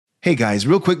Hey guys,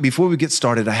 real quick before we get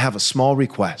started, I have a small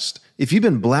request. If you've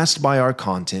been blessed by our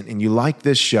content and you like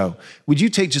this show, would you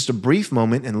take just a brief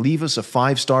moment and leave us a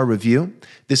 5-star review?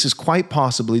 This is quite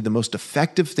possibly the most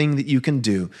effective thing that you can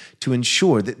do to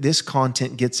ensure that this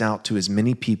content gets out to as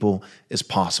many people as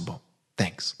possible.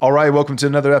 Thanks. All right, welcome to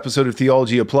another episode of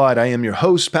Theology Applied. I am your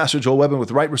host, Pastor Joel Webben with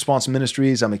Right Response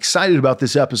Ministries. I'm excited about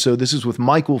this episode. This is with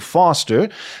Michael Foster.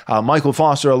 Michael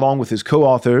Foster, along with his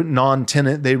co-author,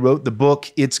 Non-Tenant, they wrote the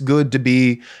book, It's Good to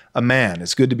Be a Man.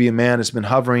 It's Good to Be a Man. It's been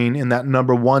hovering in that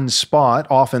number one spot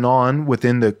off and on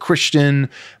within the Christian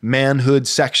manhood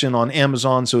section on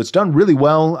Amazon. So it's done really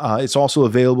well. It's also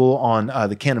available on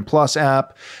the Canon Plus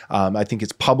app. I think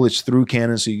it's published through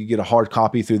Canon, so you can get a hard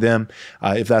copy through them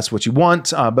if that's what you want.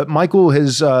 But Michael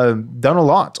has done a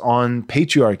lot on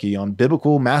patriarchy, on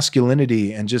biblical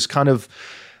masculinity, and just kind of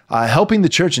helping the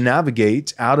church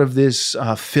navigate out of this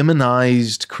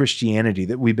feminized Christianity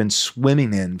that we've been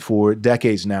swimming in for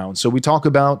decades now. And so we talk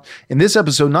about, in this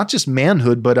episode, not just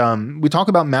manhood, but we talk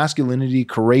about masculinity,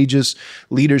 courageous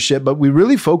leadership, but we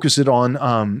really focus it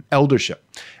on eldership.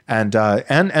 And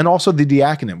also the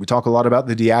diaconate. We talk a lot about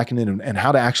the diaconate and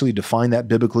how to actually define that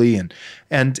biblically, and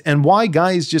why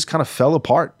guys just kind of fell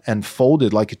apart and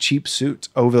folded like a cheap suit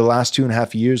over the last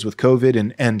 2.5 years with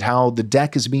COVID, and how the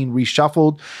deck is being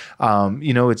reshuffled.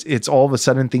 It's all of a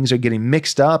sudden things are getting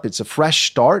mixed up. It's a fresh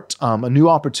start, a new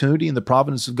opportunity in the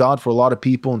providence of God for a lot of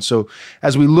people. And so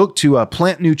as we look to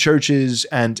plant new churches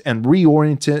and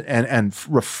reorient it and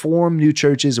reform new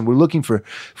churches, and we're looking for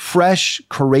fresh,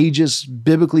 courageous,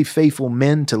 biblically faithful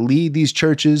men to lead these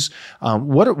churches.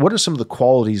 What are some of the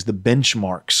qualities, the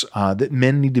benchmarks that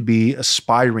men need to be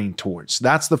aspiring towards?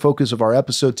 That's the focus of our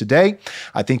episode today.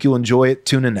 I think you'll enjoy it.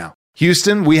 Tune in now.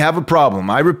 Houston, we have a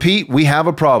problem. I repeat, we have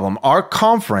a problem. Our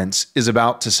conference is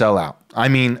about to sell out. I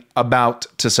mean, about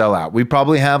to sell out. We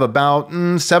probably have about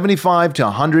 75 to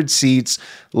 100 seats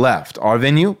left. Our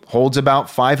venue holds about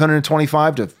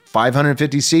 525 to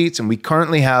 550 seats, and we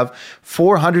currently have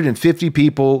 450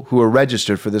 people who are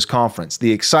registered for this conference.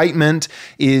 The excitement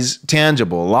is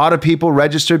tangible. A lot of people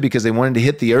registered because they wanted to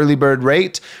hit the early bird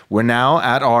rate. We're now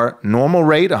at our normal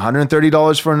rate,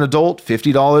 $130 for an adult,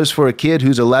 $50 for a kid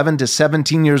who's 11 to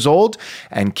 17 years old,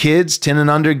 and kids 10 and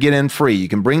under get in free. You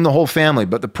can bring the whole family,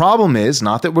 but the problem is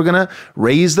not that we're going to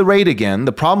raise the rate again.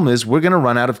 The problem is we're going to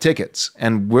run out of tickets,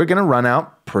 and we're going to run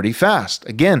out pretty fast.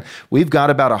 Again, we've got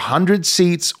about 100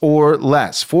 seats or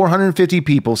less. 450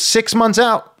 people 6 months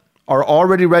out are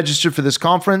already registered for this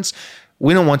conference.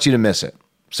 We don't want you to miss it.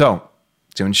 So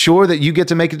to ensure that you get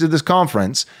to make it to this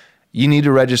conference, you need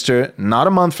to register not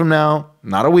a month from now,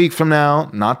 not a week from now,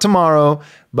 not tomorrow,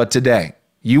 but today.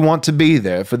 You want to be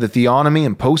there for the Theonomy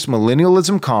and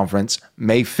Postmillennialism Conference,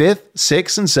 May 5th,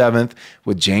 6th, and 7th,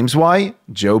 with James White,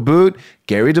 Joe Boot,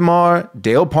 Gary DeMar,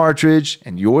 Dale Partridge,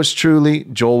 and yours truly,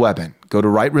 Joel Webben. Go to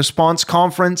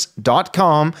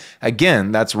rightresponseconference.com.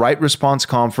 Again, that's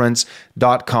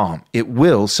rightresponseconference.com. It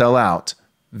will sell out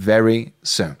very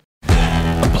soon.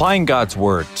 Applying God's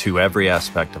Word to every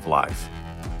aspect of life.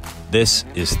 This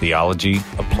is Theology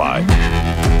Applied.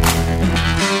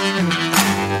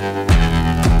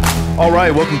 All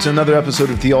right, welcome to another episode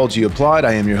of Theology Applied.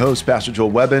 I am your host, Pastor Joel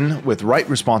Webben with Right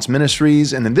Response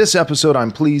Ministries. And in this episode,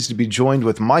 I'm pleased to be joined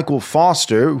with Michael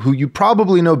Foster, who you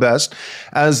probably know best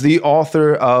as the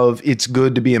author of It's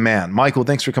Good to Be a Man. Michael,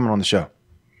 thanks for coming on the show.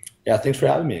 Yeah, thanks for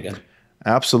having me again.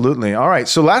 Absolutely. All right.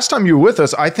 So last time you were with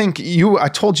us, I told you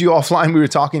offline, we were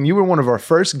talking, you were one of our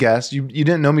first guests. You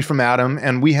didn't know me from Adam,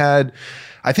 and we had,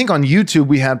 I think on YouTube,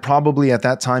 we had probably at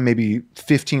that time, maybe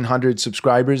 1,500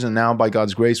 subscribers. And now by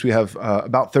God's grace, we have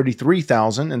about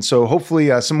 33,000. And so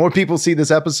hopefully some more people see this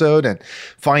episode and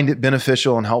find it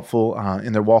beneficial and helpful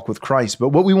in their walk with Christ. But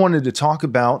what we wanted to talk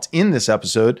about in this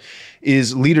episode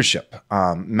is leadership,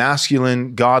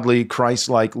 masculine, godly,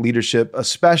 Christ-like leadership,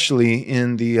 especially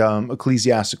in the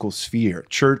ecclesiastical sphere,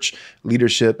 church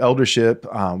leadership, eldership.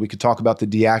 We could talk about the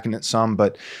diaconate some,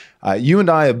 but you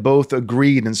and I have both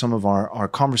agreed in some of our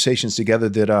conversations together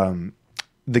that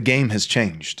the game has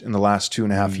changed in the last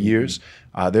 2.5 years.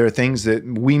 There are things that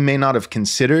we may not have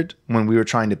considered when we were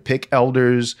trying to pick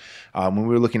elders, when we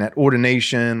were looking at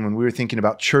ordination, when we were thinking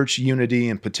about church unity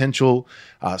and potential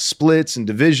splits and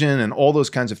division and all those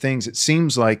kinds of things. It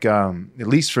seems like, at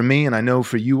least for me, and I know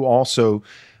for you also,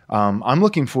 I'm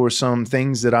looking for some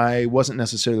things that I wasn't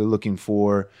necessarily looking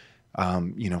for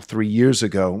 3 years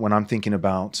ago when I'm thinking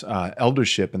about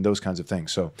eldership and those kinds of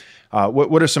things. So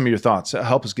what are some of your thoughts?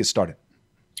 Help us get started.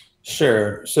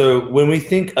 Sure. So when we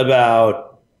think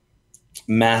about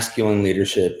masculine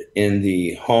leadership in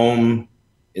the home,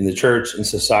 in the church, in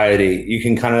society, you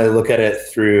can kind of look at it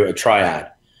through a triad.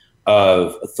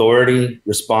 of authority,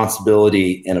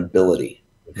 responsibility, and ability.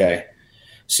 Okay.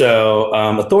 So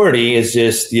authority is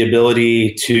just the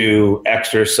ability to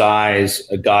exercise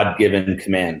a God-given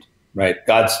command, right?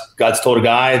 God's told a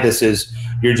guy, this is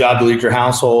your job to lead your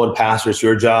household. Pastor, it's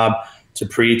your job to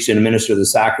preach and administer the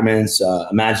sacraments. A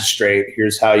magistrate,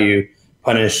 here's how you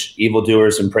punish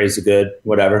evildoers and praise the good,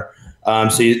 whatever.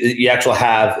 So you actually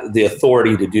have the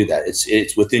authority to do that.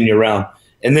 It's within your realm.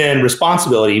 And then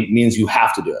responsibility means you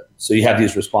have to do it. So you have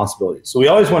these responsibilities. So we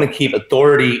always want to keep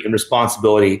authority and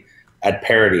responsibility at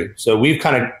parity. So we've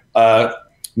kind of,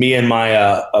 me and my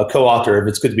co-author of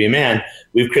It's Good to Be a Man,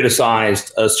 we've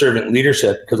criticized servant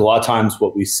leadership because a lot of times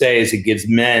what we say is it gives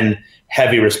men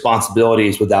heavy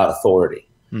responsibilities without authority,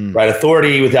 right?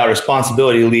 Authority without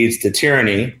responsibility leads to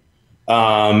tyranny.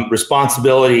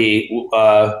 Responsibility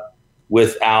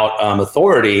without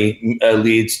authority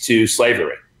leads to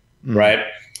slavery, right?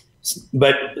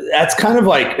 But that's kind of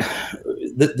like,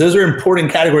 those are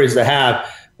important categories to have.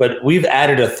 But we've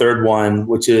added a third one,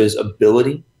 which is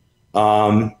ability.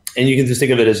 And you can just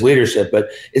think of it as leadership, but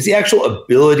it's the actual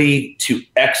ability to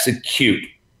execute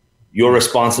your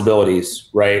responsibilities,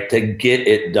 right? To get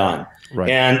it done. Right.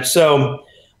 And so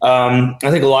I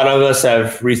think a lot of us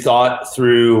have rethought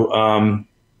through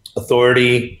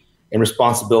authority and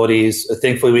responsibilities.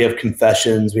 Thankfully, we have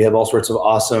confessions. We have all sorts of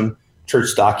awesome church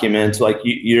documents like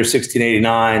Year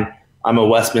 1689. I'm a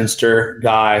Westminster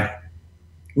guy.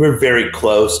 We're very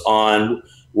close on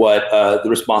what the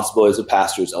responsibilities of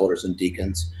pastors, elders, and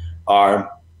deacons are.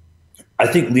 I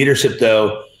think leadership,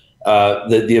 though,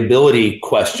 the ability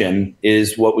question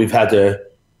is what we've had to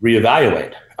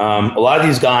reevaluate. A lot of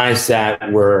these guys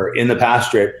that were in the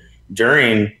pastorate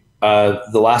during the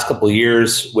last couple of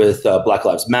years with Black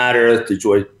Lives Matter, the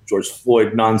George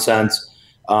Floyd nonsense,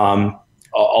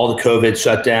 all the COVID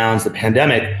shutdowns, the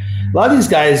pandemic, a lot of these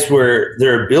guys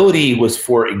their ability was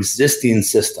for existing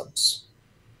systems.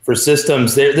 For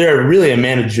systems, they're really a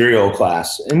managerial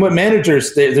class. And what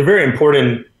managers, they're very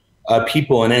important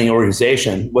people in any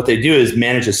organization. What they do is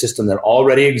manage a system that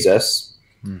already exists.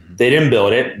 Mm-hmm. They didn't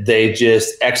build it. They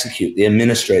just execute. They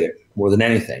administrate it more than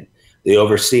anything. They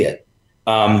oversee it.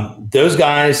 Those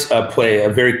guys play a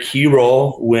very key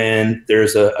role when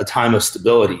there's a time of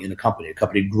stability in a company. A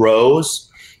company grows,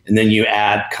 and then you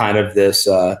add kind of this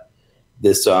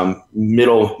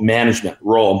middle management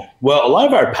role. Well, a lot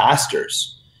of our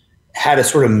pastors had a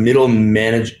sort of middle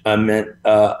management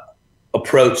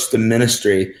approach to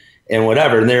ministry and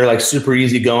whatever. And they're like super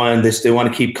easy going. They want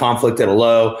to keep conflict at a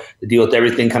low. They deal with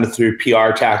everything kind of through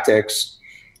PR tactics.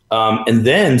 And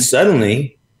then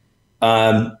suddenly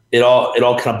it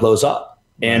all kind of blows up.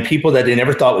 And people that they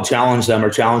never thought would challenge them are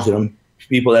challenging them.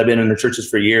 People that have been in their churches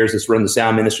for years, that's run the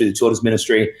sound ministry, the children's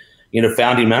ministry,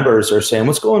 founding members are saying,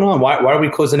 what's going on? Why are we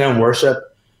closing down worship?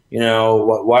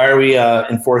 Why are we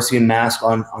enforcing masks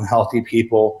on healthy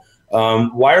people?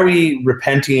 Why are we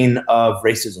repenting of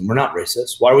racism? We're not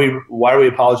racist. Why are we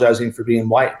apologizing for being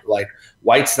white? Like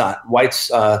white's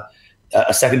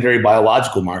a secondary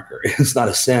biological marker. It's not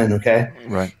a sin. Okay.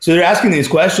 Right. So they're asking these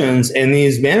questions, and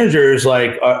these managers,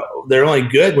 they're only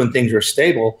good when things are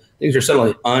stable. Things are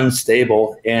suddenly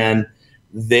unstable, and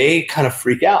they kind of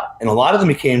freak out. And a lot of them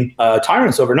became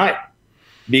tyrants overnight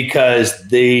because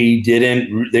they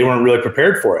weren't really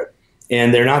prepared for it.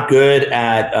 And they're not good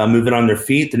at moving on their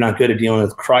feet. They're not good at dealing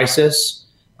with crisis.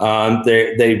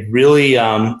 They really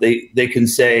they can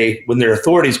say, when their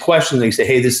authorities question, they say,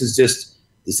 hey, this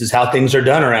is how things are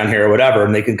done around here or whatever.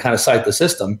 And they can kind of cite the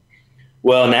system.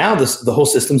 Well, now the whole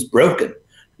system's broken.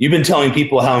 You've been telling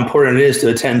people how important it is to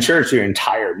attend church your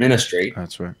entire ministry.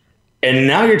 That's right. And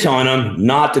now you're telling them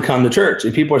not to come to church.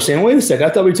 And people are saying, wait a sec, I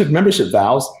thought we took membership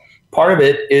vows. Part of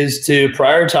it is to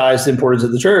prioritize the importance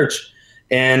of the church.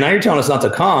 And now you're telling us not to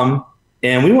come,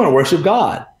 and we want to worship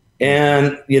God.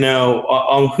 And,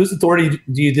 on whose authority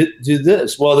do you do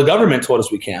this? Well, the government told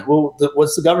us we can't. Well,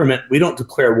 what's the government? We don't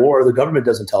declare war. The government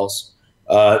doesn't tell us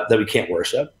that we can't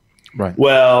worship. Right.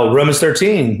 Well, Romans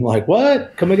 13, like,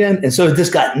 what? Come again? And so this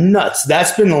got nuts.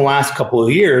 That's been the last couple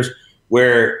of years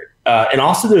where, and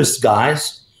also there's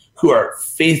guys who are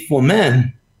faithful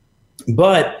men,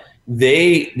 but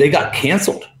they got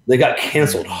canceled. They got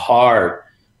canceled hard.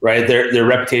 Right, their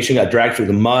reputation got dragged through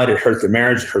the mud. It hurt their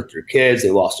marriage. It hurt their kids. They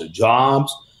lost their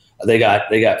jobs. They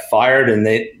got fired, and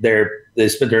they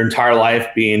spent their entire life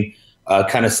being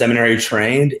kind of seminary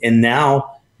trained, and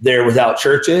now they're without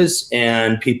churches,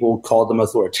 and people called them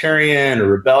authoritarian or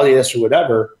rebellious or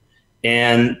whatever,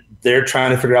 and they're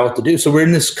trying to figure out what to do. So we're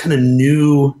in this kind of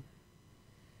new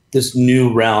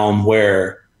realm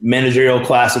where managerial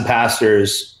class of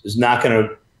pastors they're not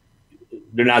going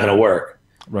to work.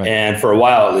 Right. And for a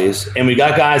while at least. And we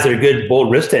got guys that are good,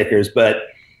 bold risk takers, but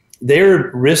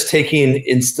they're risk taking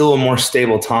in still a more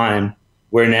stable time,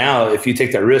 where now if you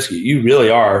take that risk, you really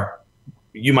are,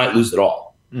 you might lose it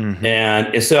all. Mm-hmm.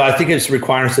 And so I think it's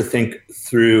requiring us to think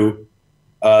through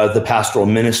the pastoral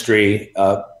ministry,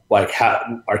 like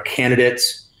how our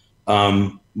candidates,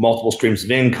 multiple streams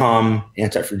of income,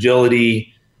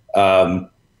 anti-fragility,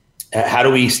 how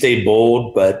do we stay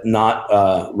bold but not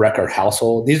wreck our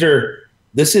household?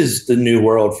 This is the new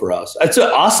world for us. It's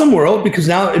an awesome world because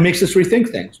now it makes us rethink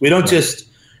things. We don't just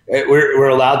we're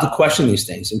allowed to question these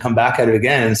things and come back at it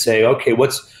again and say, okay,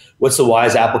 what's the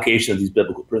wise application of these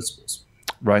biblical principles?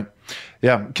 Right.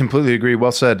 Yeah, completely agree.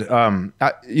 Well said.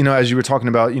 As you were talking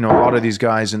about, a lot of these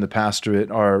guys in the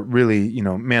pastorate are really,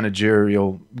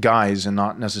 managerial guys and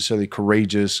not necessarily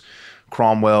courageous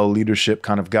Cromwell leadership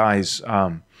kind of guys.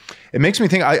 It makes me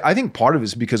think, I think part of it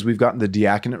is because we've gotten the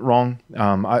diaconate wrong.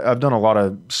 I've done a lot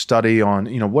of study on,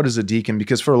 what is a deacon?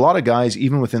 Because for a lot of guys,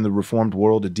 even within the Reformed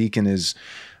world, a deacon is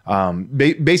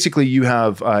basically you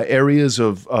have areas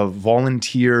of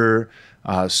volunteer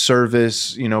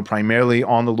service, primarily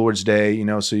on the Lord's Day,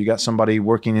 so you got somebody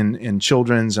working in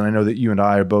children's, and I know that you and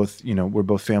I are both, we're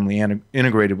both family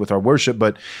integrated with our worship,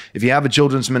 but if you have a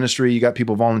children's ministry, you got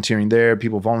people volunteering there,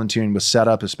 people volunteering with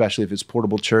setup, especially if it's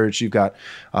portable church, you've got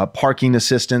parking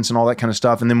assistants and all that kind of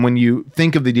stuff. And then when you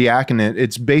think of the diaconate,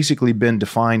 it's basically been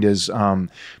defined as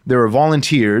there are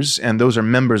volunteers, and those are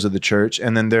members of the church,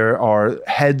 and then there are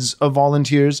heads of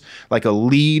volunteers, like a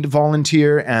lead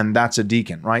volunteer, and that's a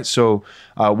deacon, right? So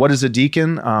what is a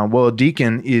deacon? Well, a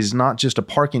deacon is not just a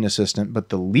parking assistant, but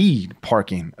the lead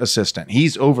parking assistant.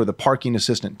 He's over the parking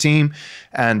assistant team.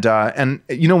 And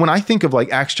when I think of like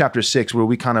Acts chapter 6, where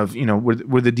we kind of,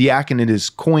 where the diaconate is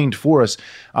coined for us,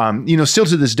 still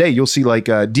to this day, you'll see like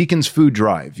deacon's food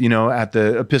drive, at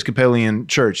the Episcopalian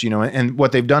church, and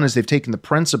what they've done is they've taken the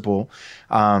principle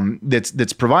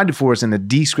that's provided for us in a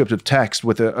descriptive text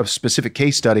with a specific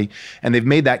case study, and they've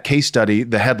made that case study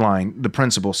the headline, the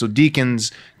principle. So deacons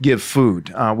give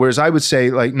food, whereas I would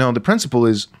say, like, no, the principle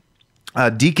is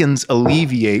deacons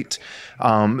alleviate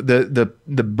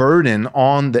the burden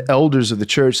on the elders of the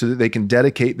church so that they can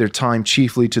dedicate their time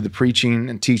chiefly to the preaching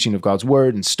and teaching of God's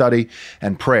word and study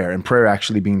and prayer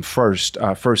actually being first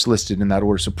listed in that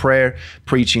order. So prayer,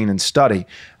 preaching, and study.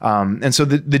 And so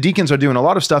the deacons are doing a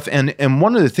lot of stuff. And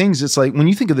one of the things, it's like when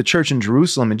you think of the church in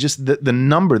Jerusalem and just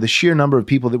the sheer number of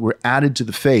people that were added to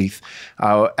the faith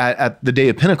at the day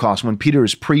of Pentecost when Peter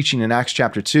is preaching in Acts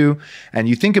chapter 2, and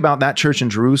you think about that church in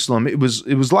Jerusalem, it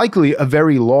was likely a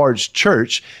very large church.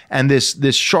 And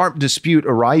this sharp dispute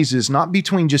arises not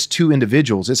between just two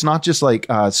individuals. It's not just like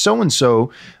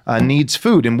so-and-so needs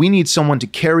food and we need someone to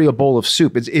carry a bowl of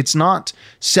soup. It's not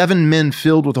 7 men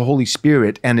filled with the Holy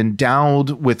Spirit and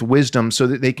endowed with wisdom so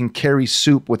that they can carry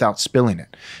soup without spilling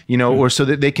it, or so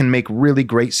that they can make really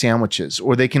great sandwiches,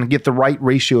 or they can get the right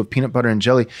ratio of peanut butter and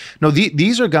jelly. No,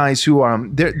 these are guys who are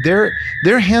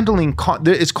they're handling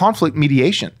it's conflict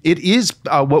mediation. It is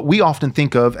what we often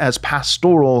think of as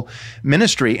pastoral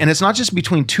ministry, and it's not just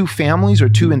between two families or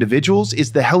two individuals.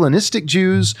 It's the Hellenistic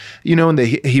Jews, and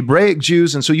the Hebraic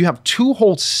Jews, and so you have two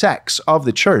whole sects of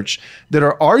the church that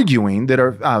are arguing, that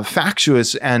are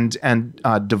factious and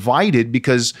divided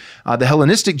because the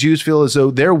Hellenistic Jews feel as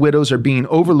though their widows are being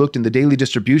overlooked in the daily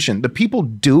distribution. The people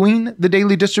doing the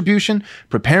daily distribution,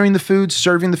 preparing the food,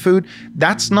 serving the food,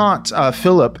 that's not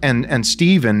Philip and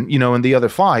Stephen, and the other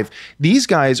 5. These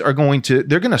guys they're going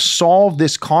to solve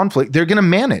this conflict. They're going to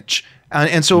manage.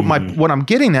 And so what I'm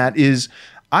getting at is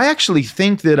I actually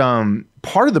think that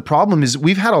part of the problem is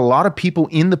we've had a lot of people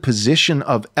in the position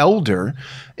of elder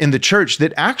in the church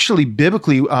that actually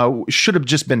biblically should have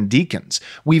just been deacons.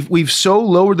 We've so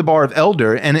lowered the bar of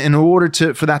elder, and in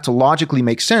order for that to logically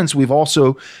make sense, we've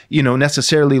also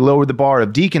necessarily lowered the bar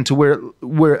of deacon to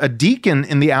where a deacon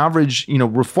in the average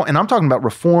Reform, and I'm talking about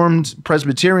Reformed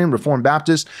Presbyterian, Reformed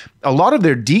Baptist, a lot of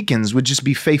their deacons would just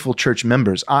be faithful church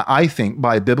members, I think,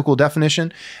 by a biblical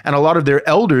definition, and a lot of their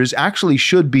elders actually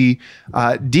should be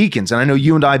deacons. And I know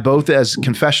you and I both, as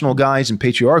confessional guys and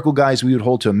patriarchal guys, we would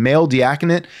hold to a male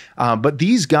diaconate. But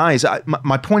these guys,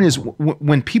 my point is,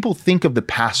 when people think of the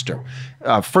pastor,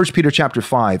 1 Peter chapter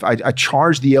 5, I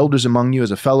charge the elders among you as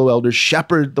a fellow elder,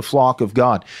 shepherd the flock of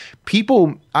God.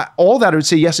 People, all that I would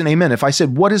say yes and amen. If I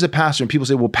said, what is a pastor? And people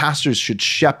say, well, pastors should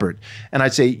shepherd. And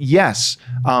I'd say, yes,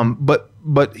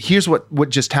 but here's what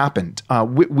just happened.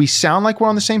 We sound like we're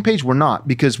on the same page. We're not,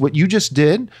 because what you just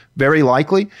did, very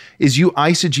likely, is you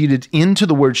eisegeted into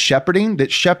the word shepherding,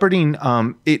 that shepherding,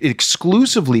 it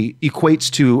exclusively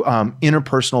equates to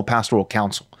interpersonal pastoral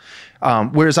counsel.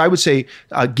 Whereas I would say,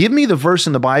 give me the verse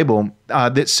in the Bible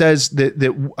that says that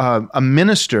a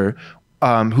minister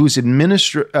who's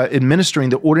administering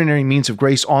the ordinary means of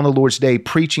grace on the Lord's day,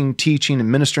 preaching, teaching,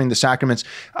 and ministering the sacraments,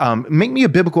 make me a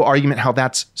biblical argument how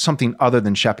that's something other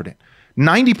than shepherding.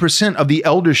 90% of the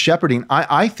elders shepherding,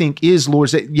 I think, is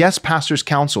Lord's Day. Yes, pastors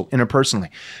counsel interpersonally.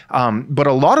 But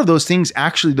a lot of those things,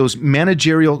 actually, those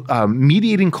managerial,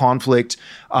 mediating conflict,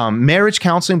 marriage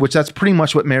counseling, which that's pretty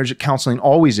much what marriage counseling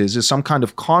always is some kind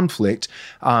of conflict,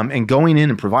 and going in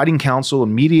and providing counsel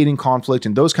and mediating conflict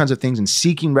and those kinds of things and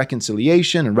seeking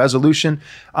reconciliation and resolution.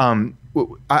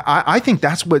 I think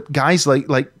that's what guys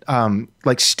like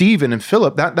Stephen and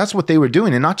Philip, that's what they were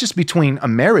doing. And not just between a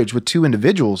marriage with two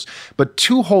individuals, but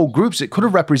two whole groups that could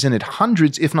have represented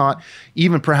hundreds, if not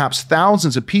even perhaps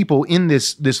thousands of people in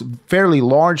this fairly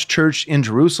large church in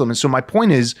Jerusalem. And so my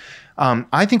point is,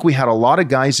 I think we had a lot of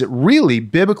guys that really,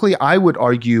 biblically, I would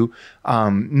argue,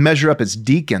 measure up as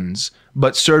deacons,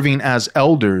 but serving as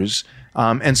elders.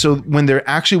 And so when there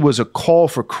actually was a call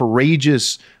for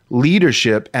courageous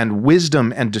leadership and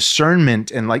wisdom and discernment,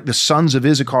 and like the sons of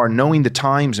Issachar knowing the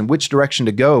times and which direction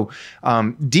to go,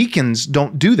 deacons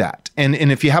don't do that. And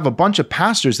if you have a bunch of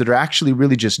pastors that are actually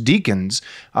really just deacons,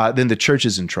 then the church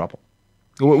is in trouble.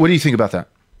 What do you think about that?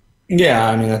 Yeah,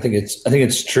 I mean, I think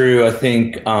it's true. I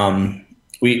think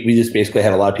we just basically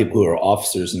had a lot of people who are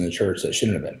officers in the church that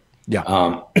shouldn't have been.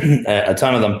 Yeah, a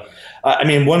ton of them. I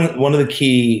mean, one of the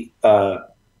key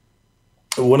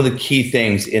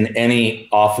things in any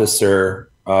officer,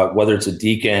 whether it's a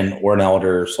deacon or an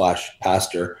elder /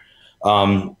 pastor,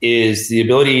 is the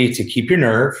ability to keep your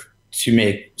nerve, to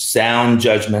make sound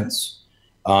judgments,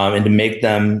 and to make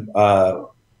them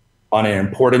on an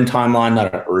important timeline,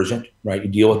 not an urgent, right? You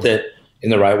deal with it in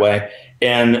the right way.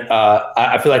 And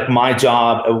I feel like my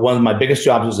job, one of my biggest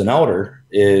jobs as an elder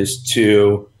is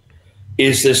to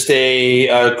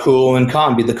stay cool and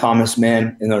calm, be the calmest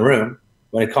man in the room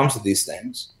when it comes to these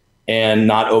things, and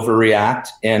not overreact.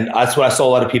 And that's what I saw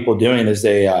a lot of people doing, is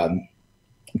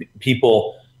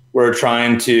people were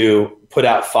trying to put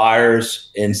out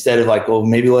fires instead of like, well,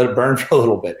 maybe let it burn for a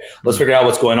little bit. Let's figure out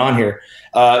what's going on here.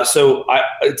 So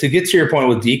to get to your point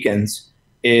with deacons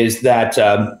is that,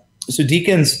 so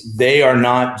deacons, they are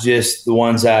not just the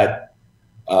ones that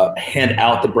hand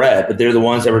out the bread, but they're the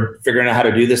ones that were figuring out how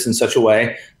to do this in such a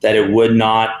way that it would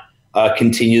not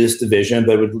continue this division,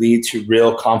 but would lead to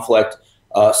real conflict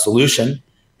solution.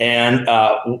 And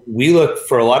we look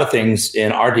for a lot of things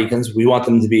in our deacons. We want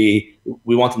them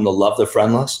to love the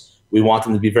friendless. We want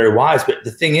them to be very wise. But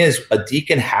the thing is, a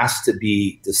deacon has to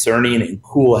be discerning and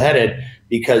cool-headed,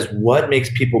 because what makes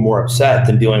people more upset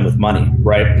than dealing with money,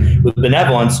 right? With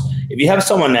benevolence, if you have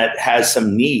someone that has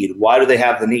some need, why do they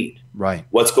have the need? Right.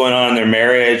 What's going on in their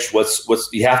marriage?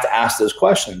 You have to ask those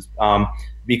questions,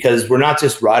 because we're not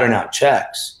just writing out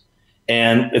checks.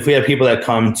 And if we have people that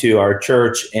come to our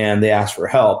church and they ask for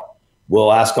help,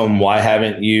 we'll ask them, why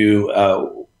haven't you,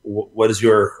 what is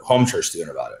your home church doing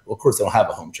about it? Well, of course, they don't have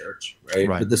a home church, right?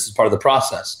 But this is part of the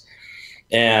process.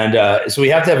 And so we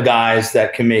have to have guys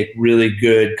that can make really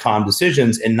good, calm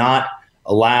decisions and not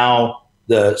allow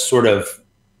the sort of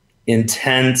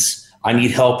intense, I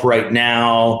need help right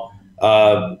now,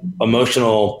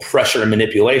 emotional pressure and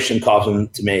manipulation cause them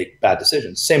to make bad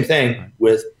decisions. Same thing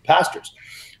with pastors.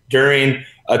 During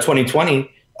 2020,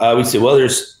 we say, well,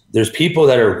 there's people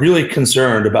that are really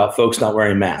concerned about folks not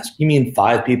wearing masks. You mean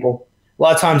 5 people? A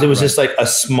lot of times it was just like a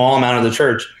small amount of the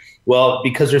church. Well,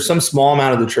 because there's some small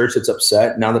amount of the church that's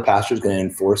upset, now the pastor's going to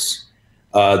enforce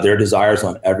their desires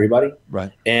on everybody.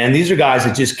 Right. And these are guys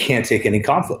that just can't take any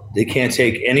conflict. They can't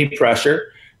take any pressure.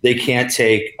 They can't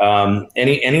take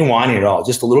any whining at all.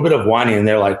 Just a little bit of whining, and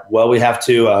they're like, well, we have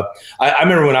to. I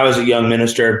remember when I was a young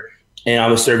minister and I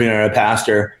was serving under a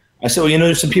pastor, I said, well,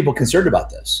 there's some people concerned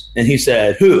about this. And he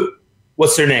said, who?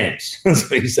 What's their names? That's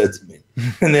what he said to me.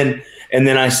 And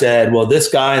then I said, well, this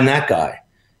guy and that guy.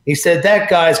 He said, that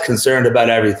guy's concerned about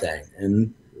everything.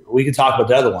 And we can talk about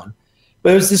the other one.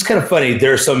 But it was just kind of funny.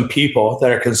 There are some people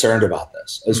that are concerned about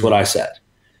this, is what I said.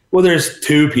 Well, there's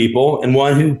 2 people and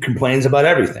one who complains about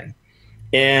everything.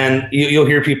 And you'll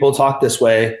hear people talk this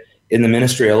way in the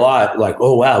ministry a lot, like,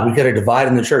 oh, wow, we got a divide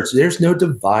in the church. There's no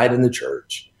divide in the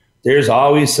church. There's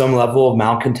always some level of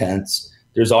malcontents.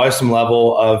 There's always some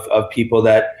level of people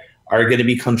that are going to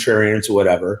be contrarians or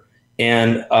whatever.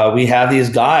 And we have these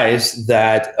guys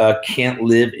that can't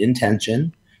live in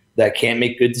tension, that can't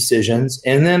make good decisions.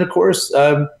 And then, of course,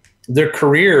 their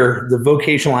career, the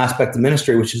vocational aspect of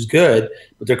ministry, which is good,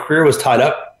 but their career was tied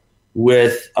up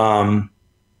with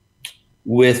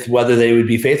whether they would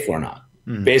be faithful or not.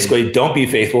 Basically, don't be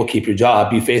faithful, keep your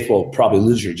job. Be faithful, probably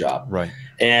lose your job. Right.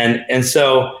 And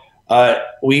so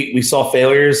we saw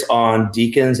failures on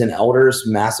deacons and elders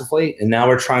massively, and now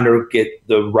we're trying to get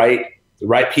the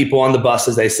right people on the bus,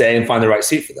 as they say, and find the right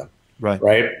seat for them.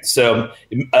 Right. So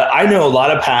I know a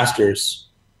lot of pastors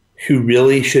who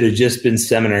really should have just been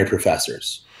seminary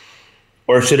professors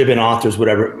or should have been authors,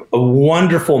 whatever,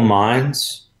 wonderful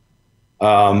minds,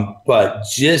 but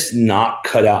just not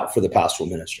cut out for the pastoral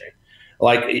ministry.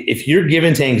 Like, if you're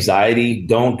given to anxiety,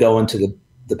 don't go into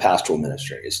the pastoral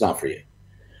ministry. It's not for you.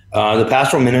 The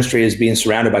pastoral ministry is being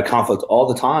surrounded by conflict all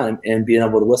the time and being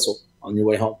able to whistle on your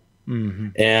way home. Mm-hmm.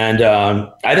 And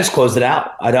I just closed it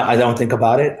out. I don't think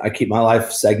about it. I keep my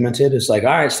life segmented. It's like, all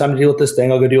right, it's time to deal with this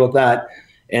thing. I'll go deal with that.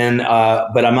 And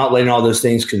but I'm not letting all those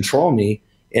things control me.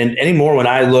 And anymore, when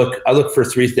I look for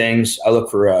three things. I look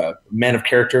for a man of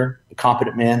character, a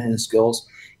competent man in his skills.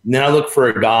 And then I look for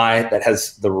a guy that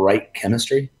has the right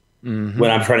chemistry when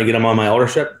I'm trying to get him on my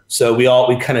eldership. So we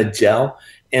kind of gel.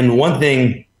 And one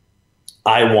thing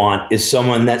I want is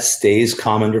someone that stays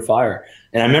calm under fire.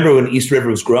 And I remember when East River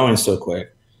was growing so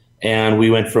quick, and we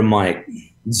went from like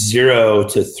 0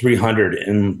 to 300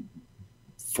 in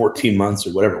 14 months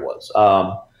or whatever it was.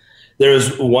 There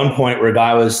was one point where a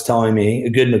guy was telling me, a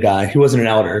good guy, he wasn't an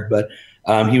elder, but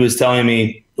he was telling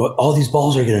me, all these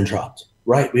balls are getting dropped,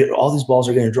 right? All these balls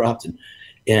are getting dropped.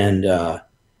 And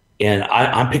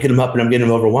I'm picking them up and I'm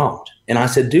getting overwhelmed. And I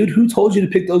said, dude, who told you to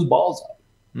pick those balls up?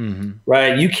 Mm-hmm.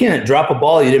 Right? You can't drop a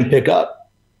ball you didn't pick up.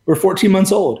 We're 14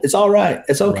 months old. It's all right.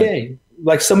 It's okay. Right.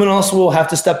 Like, someone else will have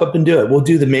to step up and do it. We'll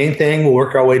do the main thing. We'll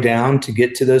work our way down to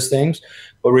get to those things,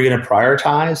 but we're going to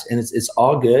prioritize, and it's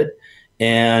all good.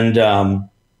 And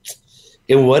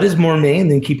what is more main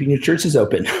than keeping your churches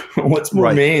open? What's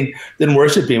more main than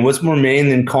worshiping? What's more main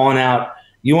than calling out?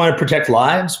 You want to protect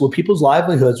lives? Well, people's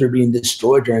livelihoods are being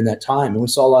destroyed during that time. And we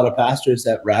saw a lot of pastors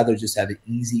that rather just have an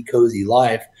easy, cozy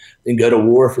life than go to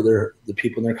war for the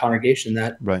people in their congregation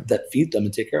that feed them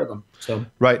and take care of them. So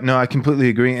right. No, I completely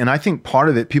agree. And I think part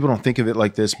of it, people don't think of it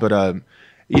like this, but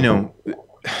you're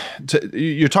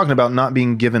talking about not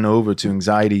being given over to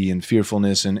anxiety and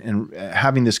fearfulness and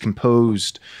having this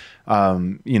composed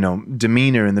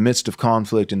demeanor in the midst of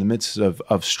conflict, in the midst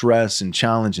of stress and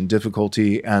challenge and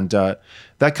difficulty. And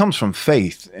that comes from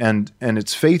faith, and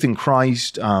it's faith in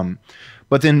Christ.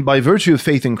 But then by virtue of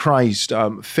faith in Christ,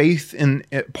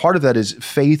 part of that is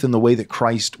faith in the way that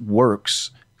Christ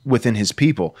works within his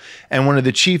people. And one of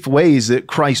the chief ways that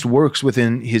Christ works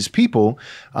within his people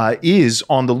is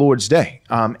on the Lord's Day.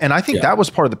 And I think that was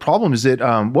part of the problem, is that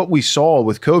what we saw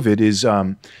with COVID is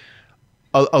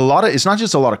a lot of, it's not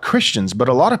just a lot of Christians, but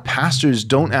a lot of pastors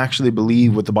don't actually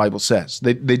believe what the Bible says.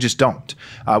 They just don't.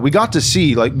 We got to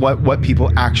see like what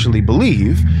people actually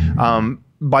believe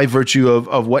by virtue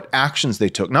of what actions they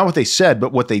took, not what they said,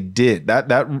 but what they did.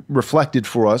 That reflected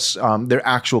for us their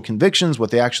actual convictions,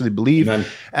 what they actually believe. Amen.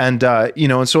 And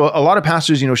and so a lot of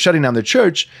pastors, shutting down their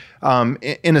church,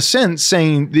 in a sense,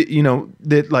 saying that,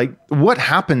 that like what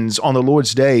happens on the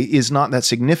Lord's Day is not that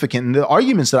significant. And the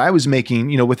arguments that I was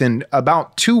making, within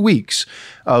about 2 weeks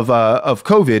of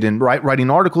COVID, and writing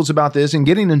articles about this and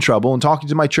getting in trouble and talking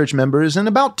to my church members, and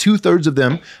about 2/3 of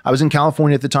them, I was in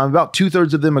California at the time, about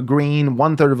 2/3 of them agreeing,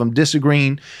 1/3 of them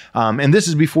disagreeing. And this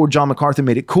is before John MacArthur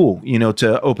made it cool,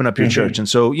 to open up your church. And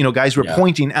so, guys were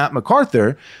pointing at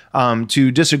MacArthur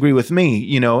to disagree with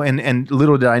me, and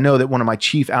little did I know that one of my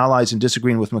chief allies in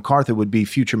disagreeing with MacArthur would be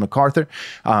future MacArthur.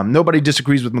 Nobody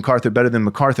disagrees with MacArthur better than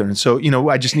MacArthur. And so,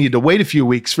 I just needed to wait a few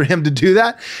weeks for him to do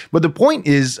that. But the point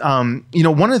is,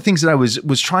 one of the things that I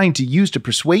was trying to use to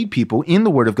persuade people in the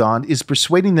Word of God is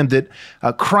persuading them that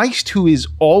Christ, who is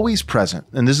always present,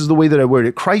 and this is the way that I word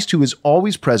it, Christ, who is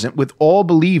always present with all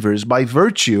believers by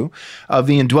virtue of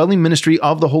the indwelling ministry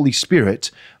of the Holy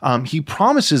Spirit, he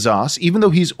promises us, even though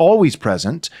he's always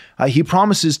present, he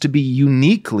promises to be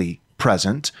uniquely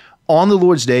present on the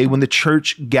Lord's Day when the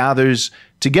church gathers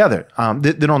together.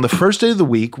 That on the first day of the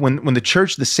week, when the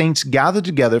church, the saints gather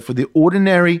together for the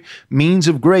ordinary means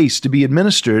of grace to be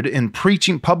administered in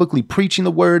publicly preaching the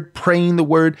word, praying the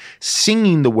word,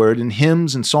 singing the word in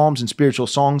hymns and psalms and spiritual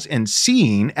songs, and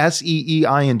seeing,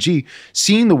 S-E-E-I-N-G,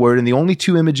 seeing the word in the only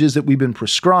two images that we've been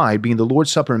prescribed, being the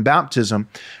Lord's Supper and baptism,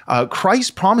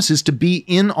 Christ promises to be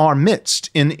in our midst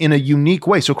in a unique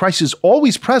way. So Christ is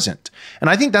always present.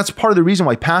 And I think that's part of the reason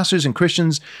why pastors and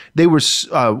Christians, they were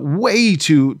way too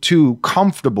too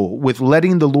comfortable with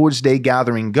letting the Lord's Day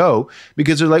gathering go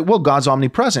because they're like, well, God's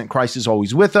omnipresent. Christ is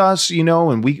always with us,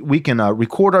 and we can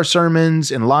record our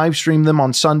sermons and live stream them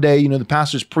on Sunday. The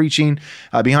pastor's preaching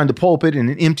behind the pulpit in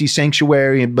an empty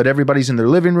sanctuary, but everybody's in their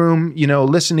living room,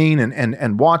 listening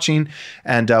and watching.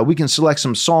 And we can select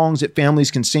some songs that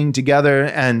families can sing together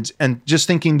and just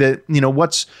thinking that,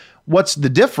 what's the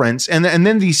difference? And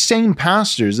then these same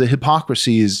pastors, the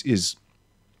hypocrisy is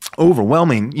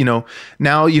overwhelming,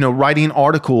 now, writing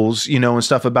articles, and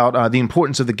stuff about the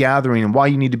importance of the gathering and why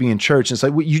you need to be in church. And it's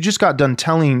like, well, you just got done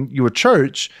telling your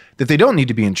church that they don't need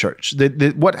to be in church.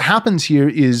 That what happens here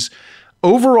is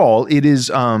overall, it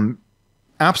is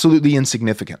absolutely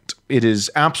insignificant. It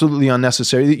is absolutely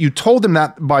unnecessary. You told them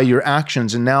that by your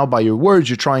actions, and now by your words,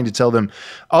 you're trying to tell them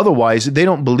otherwise. They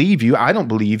don't believe you. I don't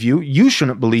believe you. You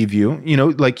shouldn't believe you.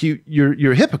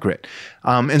 You're a hypocrite.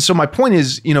 And so my point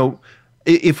is,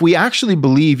 if we actually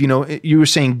believe, you were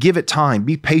saying, give it time,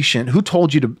 be patient. Who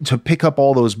told you to pick up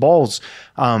all those balls?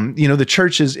 The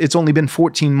church it's only been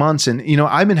 14 months. And,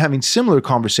 I've been having similar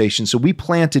conversations. So we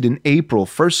planted in April,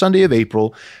 first Sunday of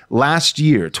April last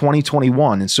year,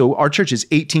 2021. And so our church is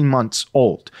 18 months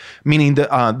old, meaning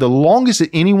the longest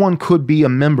that anyone could be a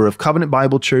member of Covenant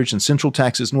Bible Church in Central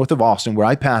Texas, north of Austin, where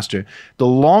I pastor, the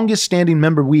longest standing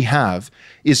member we have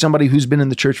is somebody who's been in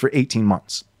the church for 18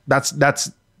 months.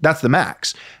 That's the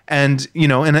max. And,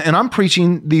 and I'm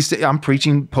preaching I'm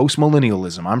preaching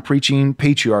postmillennialism. I'm preaching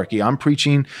patriarchy. I'm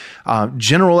preaching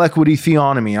general equity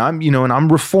theonomy. And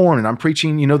I'm reformed, and I'm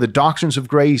preaching, the doctrines of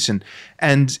grace. And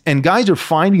guys are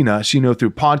finding us,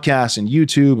 through podcasts and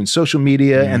YouTube and social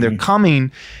media, and they're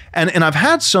coming. And I've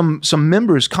had some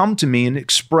members come to me and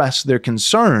express their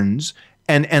concerns.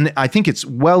 And I think it's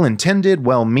well-intended,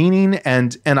 well-meaning,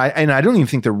 and I don't even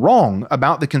think they're wrong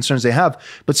about the concerns they have.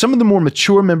 But some of the more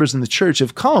mature members in the church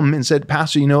have come and said,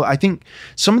 Pastor, I think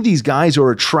some of these guys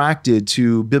are attracted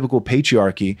to biblical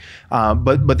patriarchy,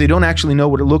 but they don't actually know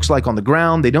what it looks like on the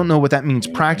ground. They don't know what that means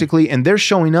practically, and they're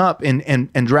showing up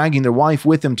and dragging their wife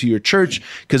with them to your church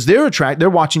because they're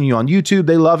watching you on YouTube.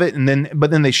 They love it,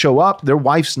 but then they show up. Their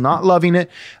wife's not loving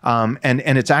it,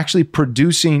 and it's actually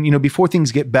producing. Before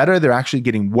things get better, they're actually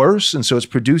getting worse. And so it's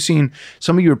producing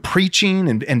some of your preaching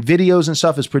and videos and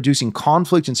stuff is producing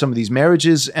conflict in some of these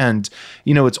marriages. And,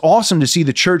 it's awesome to see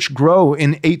the church grow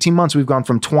in 18 months. We've gone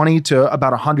from 20 to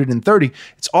about 130.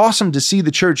 It's awesome to see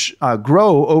the church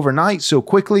grow overnight so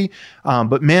quickly.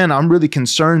 But man, I'm really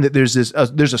concerned that there's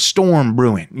a storm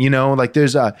brewing,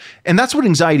 and that's what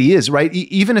anxiety is, right?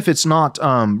 Even if it's not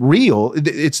real,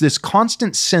 it's this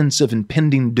constant sense of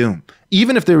impending doom,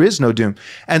 even if there is no doom.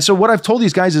 And so what I've told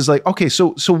these guys is like, okay,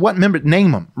 so what member,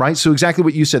 name them, right? So exactly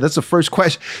what you said, that's the first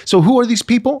question. So who are these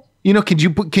people?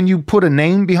 Can you put a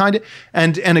name behind it?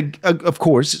 And of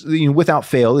course, without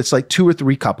fail, it's like 2 or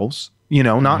 3 couples,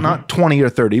 not 20 or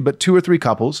 30, but 2 or 3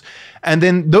 couples. And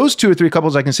then those 2 or 3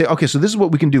 couples, I can say, okay, so this is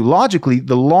what we can do. Logically,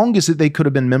 the longest that they could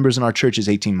have been members in our church is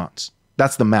 18 months.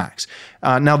 That's the max.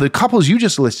 Now, the couples you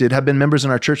just listed have been members in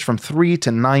our church from 3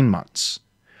 to 9 months.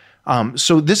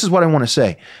 So this is what I want to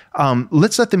say.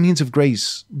 Let's let the means of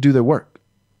grace do their work.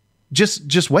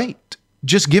 Just wait.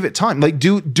 Just give it time. Like,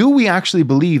 do we actually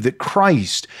believe that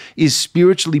Christ is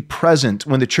spiritually present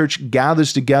when the church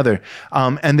gathers together,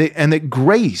 and that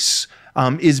grace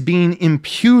is being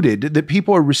imputed, that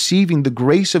people are receiving the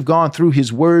grace of God through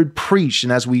his word preached?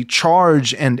 And as we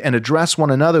charge and address one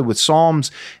another with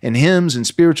psalms and hymns and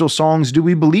spiritual songs, do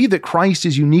we believe that Christ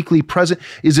is uniquely present?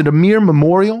 Is it a mere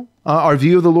memorial? Our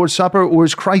view of the Lord's Supper, or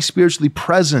is Christ spiritually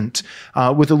present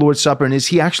with the Lord's Supper? And is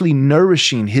he actually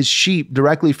nourishing his sheep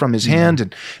directly from his hand?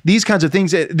 And these kinds of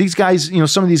things. These guys,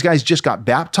 some of these guys just got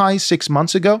baptized 6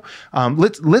 months ago.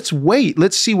 Let's wait.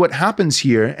 Let's see what happens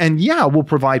here. And yeah, we'll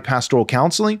provide pastoral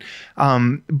counseling,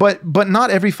 but not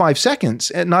every 5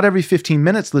 seconds, not every 15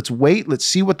 minutes. Let's wait. Let's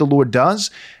see what the Lord does.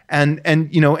 And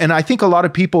I think a lot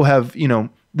of people have,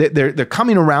 they're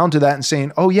coming around to that and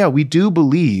saying, oh yeah, we do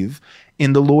believe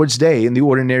in the Lord's Day and the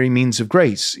ordinary means of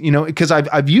grace, because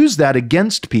I've used that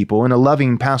against people in a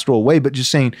loving pastoral way, but just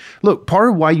saying, look, part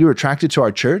of why you're attracted to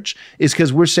our church is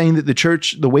because we're saying that the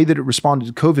church, the way that it responded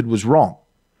to COVID was wrong.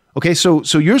 Okay, so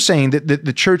you're saying that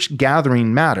the church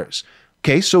gathering matters.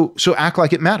 Okay, so act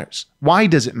like it matters. Why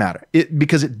does it matter?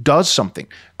 Because it does something.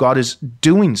 God is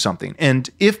doing something, and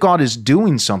if God is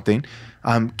doing something,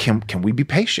 can we be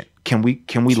patient? Can we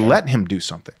let him do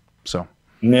something? So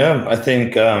yeah, I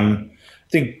think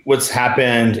what's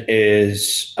happened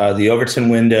is the Overton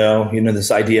window,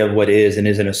 this idea of what is and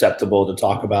isn't acceptable to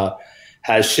talk about,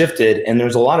 has shifted. And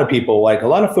there's a lot of people, like a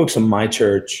lot of folks in my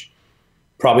church,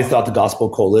 probably thought the Gospel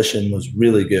Coalition was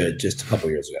really good just a couple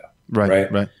of years ago.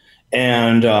 Right.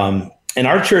 And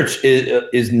our church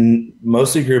is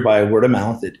mostly grew by word of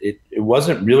mouth. It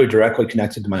wasn't really directly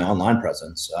connected to my online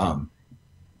presence.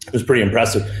 It was pretty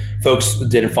impressive. Folks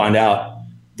didn't find out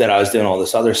that I was doing all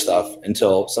this other stuff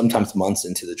until sometimes months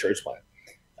into the church life.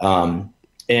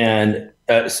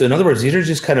 So in other words, these are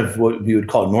just kind of what we would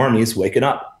call normies waking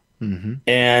up. Mm-hmm.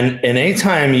 And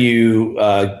anytime you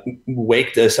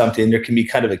wake to something, there can be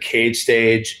kind of a cage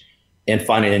stage and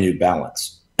finding a new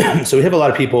balance. So we have a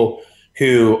lot of people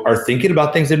who are thinking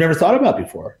about things they've never thought about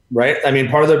before, right? I mean,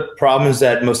 part of the problem is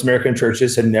that most American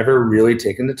churches had never really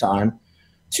taken the time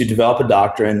to develop a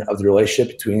doctrine of the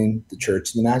relationship between the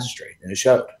church and the magistrate, and it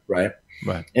showed, right?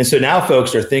 Right. And so now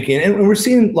folks are thinking, and we're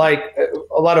seeing like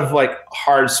a lot of like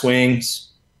hard swings,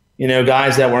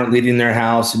 guys that weren't leading their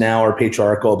house now are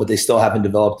patriarchal, but they still haven't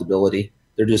developed ability.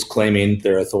 They're just claiming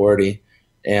their authority,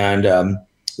 and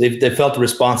they felt the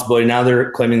responsibility. Now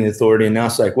they're claiming the authority, and now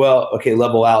it's like, well, okay,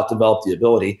 level out, develop the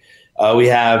ability. We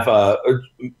have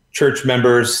church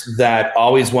members that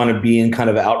always want to be in kind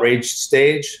of outrage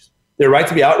stage. They're right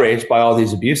to be outraged by all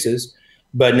these abuses,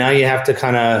 but now you have to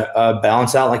kind of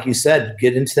balance out, like you said,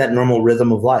 get into that normal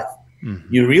rhythm of life.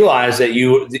 Mm-hmm. You realize that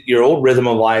your old rhythm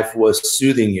of life was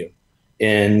soothing you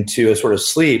into a sort of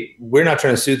sleep. We're not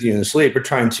trying to soothe you into sleep. We're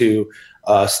trying to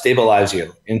stabilize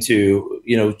you into,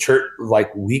 church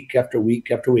like week after week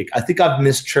after week. I think I've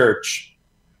missed church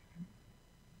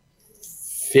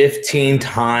 15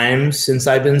 times since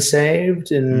I've been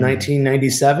saved in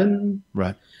 1997.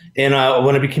 Right. And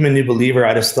when I became a new believer,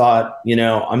 I just thought,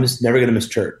 I'm just never going to miss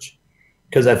church,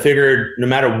 because I figured no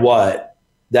matter what,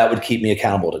 that would keep me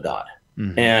accountable to God.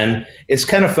 Mm-hmm. And it's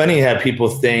kind of funny how people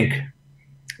think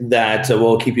that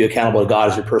will keep you accountable to God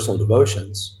as your personal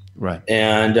devotions. Right.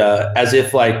 And as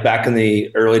if like back in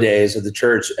the early days of the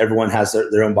church, everyone has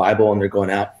their own Bible and they're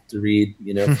going out to read,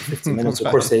 for 15 minutes. Right.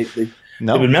 Of course, they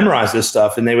would memorize this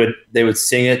stuff, and they would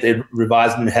sing it. They'd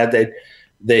revise it in their head.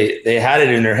 They had it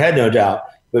in their head, no doubt.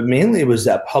 But mainly it was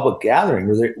that public gathering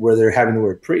where they're having the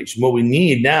word preached. And what we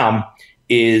need now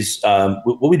is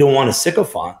what we don't want is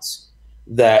sycophants,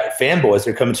 that fanboys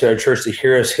that are coming to our church to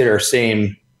hear us hit our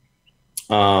same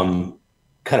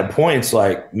kind of points,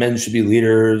 like men should be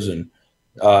leaders and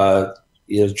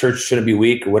church shouldn't be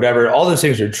weak or whatever. All those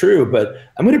things are true, but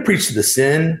I'm going to preach to the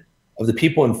sin of the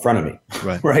people in front of me,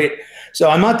 right? So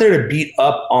I'm not there to beat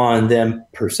up on them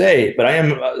per se, but I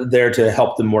am there to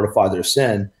help them mortify their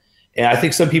sin. And I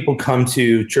think some people come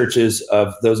to churches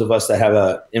of those of us that have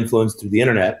an influence through the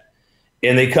internet,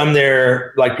 and they come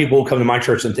there like people will come to my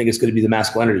church and think it's going to be the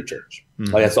masculinity church.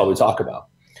 Mm-hmm. Like that's all we talk about.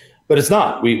 But it's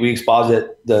not. We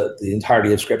exposit the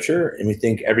entirety of Scripture, and we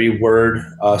think every word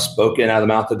spoken out of the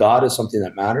mouth of God is something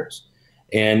that matters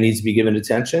and needs to be given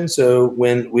attention. So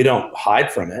when we don't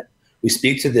hide from it, we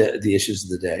speak to the issues of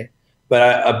the day.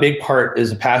 But a big part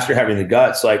is a pastor having the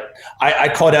guts. Like I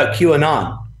called out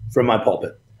QAnon from my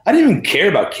pulpit. I didn't even care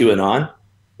about QAnon.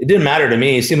 It didn't matter to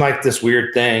me. It seemed like this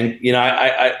weird thing.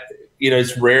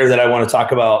 It's rare that I want to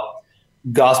talk about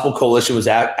Gospel Coalition was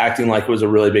acting like it was a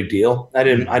really big deal. I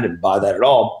didn't buy that at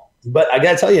all. But I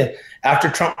got to tell you, after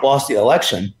Trump lost the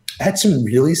election, I had some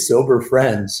really sober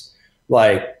friends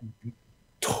like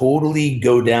totally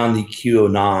go down the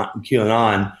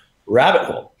QAnon rabbit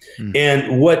hole. Mm.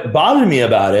 And what bothered me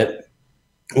about it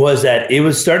was that it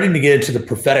was starting to get into the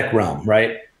prophetic realm,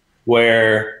 right?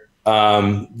 Where it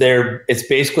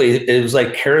was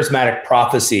like charismatic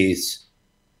prophecies,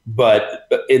 but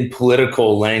in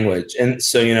political language. And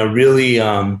so, really,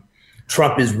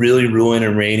 Trump is really ruling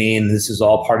and reigning. And this is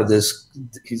all part of this.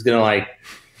 He's going to like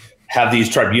have these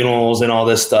tribunals and all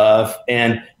this stuff.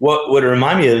 And what would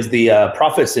remind me is the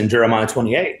prophets in Jeremiah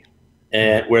 28,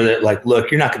 and where they're like, look,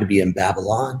 you're not going to be in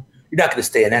Babylon. You're not going to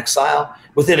stay in exile.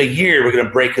 Within a year, we're going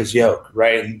to break his yoke,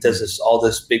 right? And does all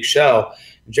this big show.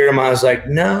 And Jeremiah's like,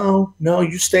 no,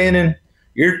 you're staying in.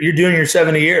 You're doing your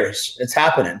 70 years. It's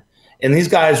happening. And these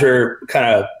guys are kind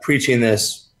of preaching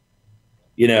this,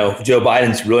 Joe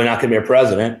Biden's really not going to be a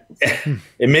president.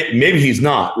 And maybe he's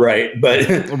not, right? But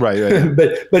right.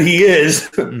 but he is.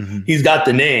 Mm-hmm. He's got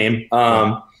the name.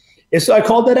 And so I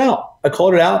called that out. I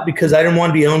called it out because I didn't want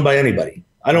to be owned by anybody.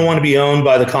 I don't want to be owned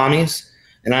by the commies.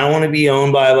 And I don't want to be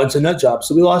owned by a bunch of nut jobs.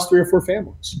 So we lost 3 or 4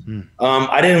 families. Mm.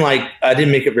 I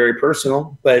didn't make it very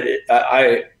personal, but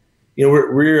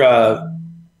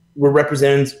we're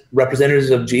representatives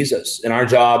of Jesus, and our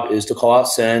job is to call out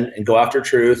sin and go after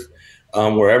truth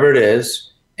wherever it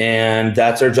is. And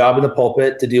that's our job in the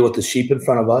pulpit, to deal with the sheep in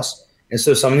front of us. And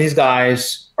so some of these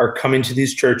guys are coming to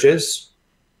these churches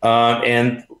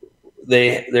and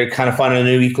they're kind of finding a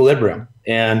new equilibrium.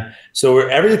 And so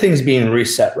everything's being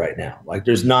reset right now. Like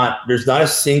there's not a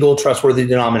single trustworthy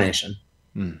denomination,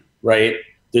 right?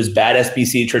 There's bad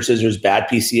SBC churches. There's bad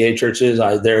PCA churches.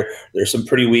 There's some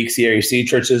pretty weak CREC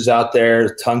churches out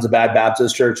there. Tons of bad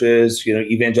Baptist churches,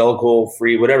 evangelical,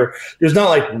 free, whatever. There's not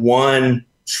like one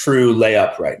true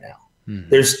layup right now.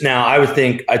 There's now,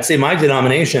 I'd say my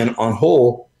denomination on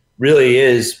whole really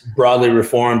is broadly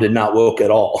reformed and not woke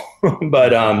at all.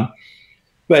 But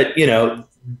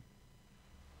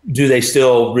do they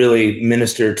still really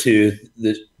minister to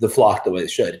the flock the way they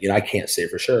should? I can't say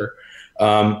for sure.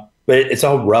 But it's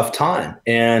a rough time,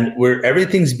 and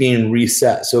everything's being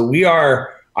reset. So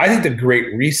I think the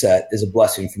Great Reset is a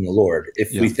blessing from the Lord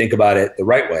if we think about it the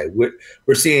right way.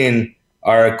 We're seeing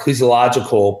our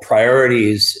ecclesiological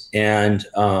priorities and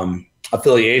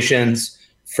affiliations,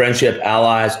 friendship,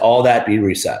 allies, all that be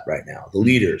reset right now. The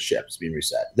leadership is being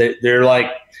reset. They're like,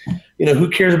 who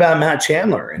cares about Matt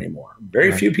Chandler anymore?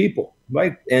 Very few people,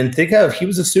 right? And think of, he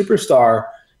was a superstar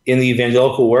in the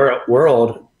evangelical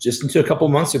world just until a couple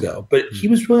of months ago, but he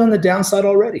was really on the downside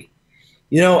already.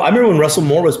 I remember when Russell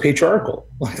Moore was patriarchal.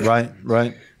 Right.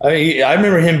 I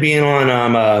remember him being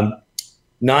on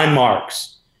 9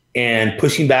 Marks and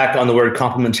pushing back on the word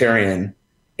complementarian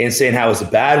and saying how it was a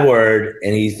bad word,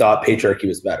 and he thought patriarchy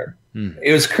was better.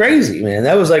 It was crazy, man.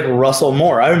 That was like Russell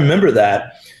Moore. I remember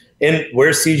that. And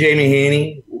where's CJ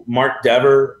Mahaney, Mark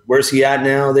Dever? Where's he at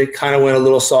now? They kind of went a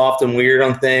little soft and weird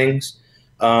on things.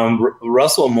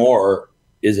 Russell Moore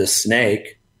is a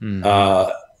snake,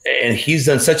 and he's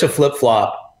done such a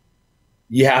flip-flop.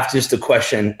 You have just to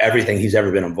question everything he's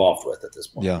ever been involved with at this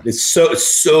point. Yeah. It's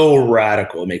so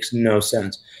radical. It makes no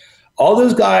sense. All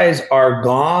those guys are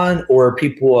gone, or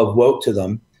people have woke to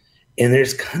them, and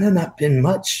there's kind of not been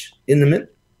much in the middle.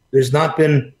 There's not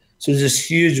been, so there's this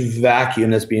huge vacuum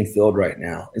that's being filled right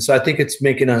now. And so I think it's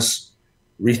making us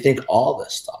rethink all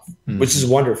this stuff, which is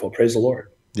wonderful. Praise the Lord.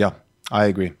 Yeah, I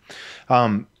agree.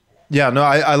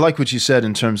 I like what you said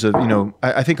in terms of,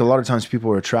 I think a lot of times people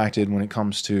are attracted when it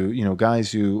comes to,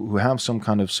 guys who have some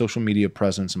kind of social media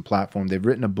presence and platform. They've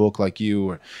written a book like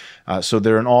you, or so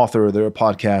they're an author, or they're a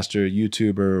podcaster,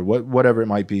 YouTuber, or whatever it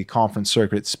might be, conference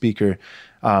circuit speaker.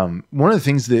 One of the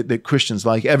things that Christians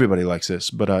like, everybody likes this,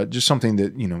 but just something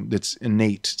that, that's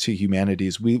innate to humanity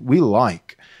is we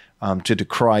like to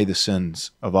decry the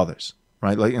sins of others,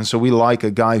 right? And so we like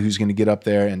a guy who's going to get up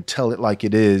there and tell it like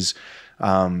it is.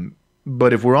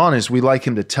 But if we're honest, we like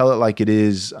him to tell it like it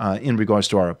is in regards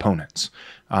to our opponents,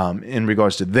 in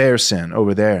regards to their sin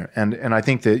over there. And I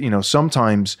think that,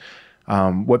 sometimes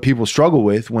what people struggle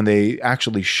with when they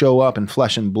actually show up in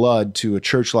flesh and blood to a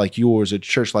church like yours, a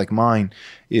church like mine,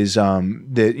 is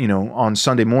that, on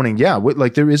Sunday morning,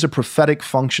 there is a prophetic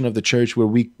function of the church where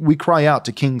we cry out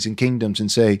to kings and kingdoms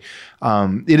and say,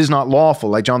 it is not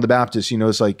lawful, like John the Baptist,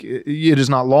 it's like, it is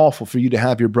not lawful for you to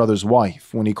have your brother's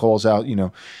wife, when he calls out,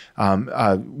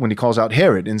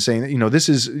 Herod, and saying that, this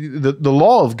is the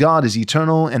law of God is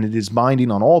eternal, and it is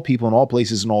binding on all people in all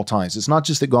places and all times. It's not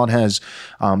just that God has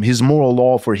his moral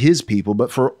law for his people,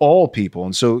 but for all people.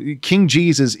 And so King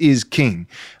Jesus is king,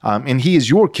 and he is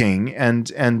your king,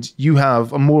 and you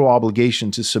have a moral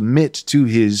obligation to submit to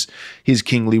his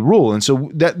kingly rule. And so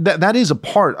that is a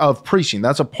part of preaching.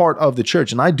 That's a part of the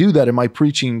church. And I do that in my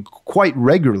preaching quite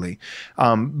regularly.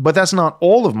 But that's not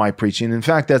all of my preaching. In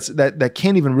fact, that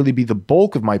can't even really be the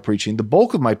bulk of my preaching. The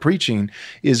bulk of my preaching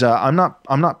is I'm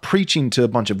not preaching to a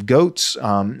bunch of goats,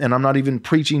 and I'm not even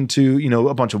preaching to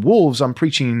a bunch of wolves. I'm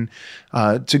preaching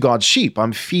to God's sheep.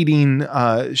 I'm feeding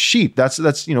sheep. That's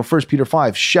 1 Peter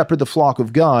 5, shepherd the flock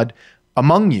of God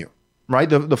among you, right?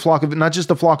 The flock of, not just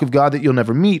the flock of God that you'll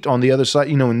never meet on the other side,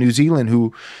 in New Zealand,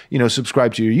 who,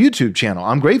 subscribe to your YouTube channel.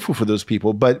 I'm grateful for those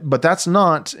people, but that's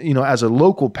not, as a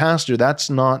local pastor, that's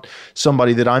not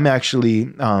somebody that I'm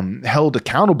actually held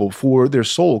accountable for their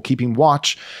soul, keeping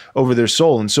watch over their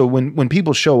soul. And so when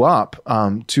people show up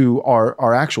to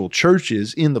our actual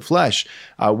churches in the flesh,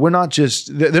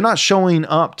 they're not showing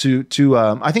up to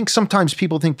I think sometimes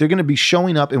people think they're going to be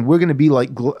showing up and we're going to be like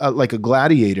a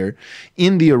gladiator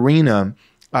in the arena,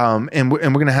 and we're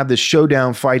going to have this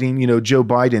showdown fighting, Joe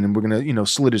Biden, and we're going to,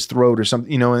 slit his throat or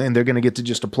something, and they're going to get to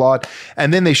just applaud.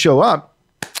 And then they show up,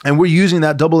 and we're using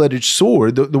that double-edged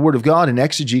sword, the word of God, and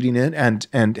exegeting it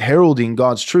and heralding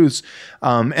God's truths,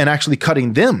 and actually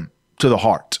cutting them to the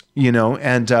heart,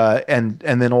 and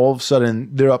then all of a sudden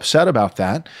they're upset about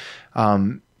that.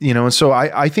 And so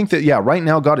I think that, right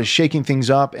now God is shaking things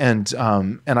up. And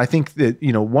I think that,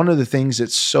 one of the things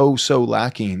that's so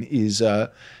lacking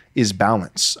is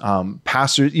balance.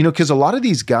 Pastors, because a lot of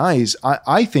these guys,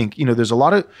 I think,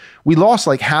 we lost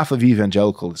like half of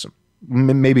evangelicalism,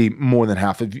 maybe more than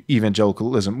half of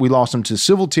evangelicalism. We lost them to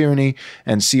civil tyranny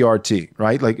and CRT,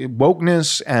 right? Like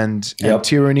wokeness and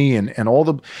tyranny and all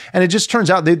the, and it just turns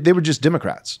out they were just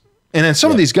Democrats. And then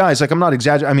some of these guys, like I'm not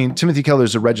exaggerating. I mean, Timothy Keller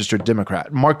is a registered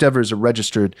Democrat. Mark Dever is a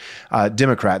registered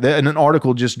Democrat. And an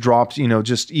article just dropped,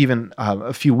 just even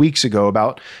a few weeks ago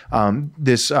about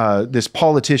this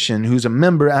politician who's a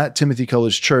member at Timothy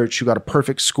Keller's church who got a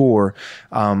perfect score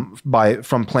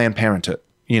from Planned Parenthood.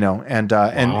 And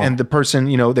the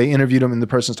person, they interviewed him, and the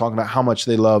person's talking about how much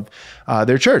they love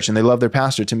their church and they love their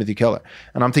pastor, Timothy Keller.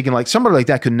 And I'm thinking, like, somebody like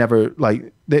that could never,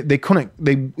 like, they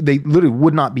literally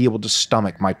would not be able to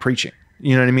stomach my preaching.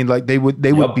 You know what I mean? Like they would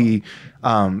be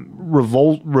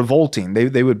revolting.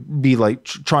 They would be like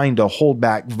trying to hold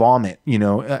back vomit,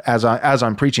 as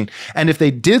I'm preaching. And if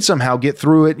they did somehow get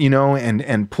through it,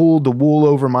 and pulled the wool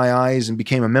over my eyes and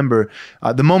became a member,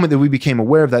 the moment that we became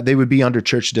aware of that, they would be under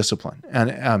church discipline.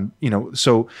 And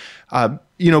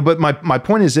but my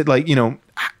point is that, like,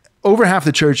 over half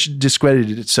the church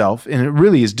discredited itself, and it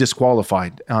really is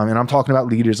disqualified. And I'm talking about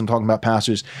leaders, I'm talking about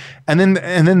pastors, and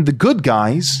then the good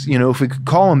guys, if we could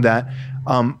call them that.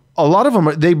 A lot of them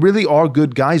they really are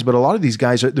good guys, but a lot of these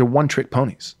guys they're one trick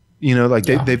ponies.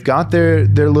 They've got their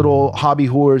little hobby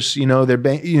horse.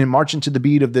 They're marching to the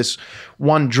beat of this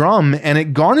one drum, and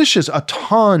it garnishes a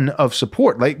ton of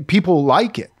support. Like people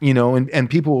like it, and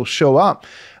people will show up,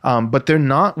 but they're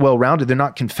not well rounded. They're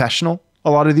not confessional. A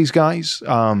lot of these guys,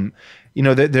 they're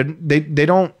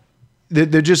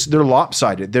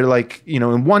lopsided. They're like,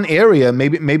 in one area,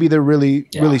 maybe they're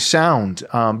really sound.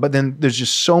 But then there's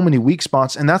just so many weak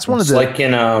spots. And that's one of the, like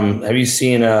in, have you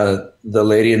seen, The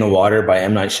Lady in the Water by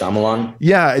M. Night Shyamalan?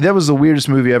 Yeah. That was the weirdest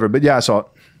movie ever, but yeah, I saw it.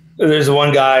 There's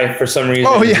one guy for some reason.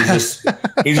 Oh, yeah.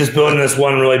 he's just building this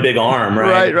one really big arm,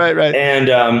 right? Right. And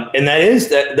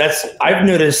that's I've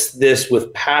noticed this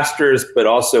with pastors, but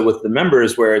also with the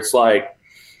members, where it's like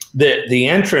the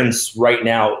entrance right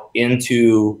now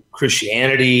into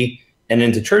Christianity and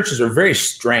into churches are very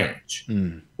strange.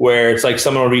 Where it's like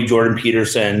someone will read Jordan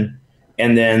Peterson,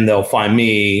 and then they'll find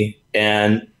me,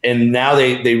 and now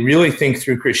they really think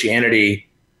through Christianity.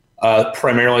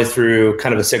 Primarily through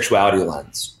kind of a sexuality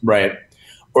lens, right?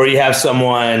 Or you have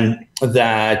someone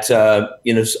that,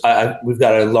 we've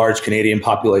got a large Canadian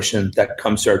population that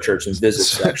comes to our church and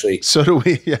visits, actually. So do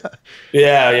we, yeah.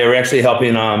 Yeah, we're actually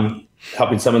helping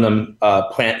some of them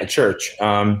plant a church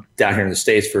down here in the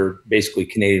States for basically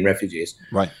Canadian refugees.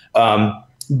 Right.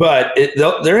 But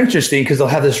they're interesting because they'll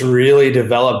have this really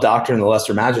developed doctrine of the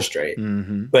lesser magistrate,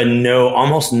 but know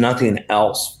almost nothing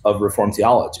else of Reformed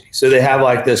theology. So they have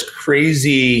like this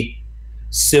crazy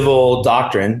civil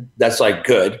doctrine that's like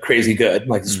good, crazy good,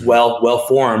 like it's well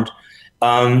formed,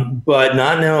 but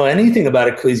not know anything about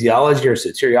ecclesiology or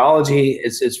soteriology.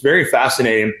 It's very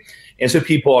fascinating, and so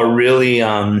people are really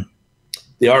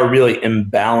they are really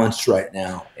imbalanced right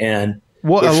now, and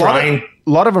a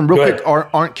lot of them real quick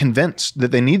aren't convinced that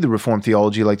they need the Reformed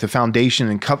theology, like the foundation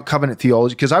and covenant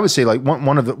theology. Because I would say, like,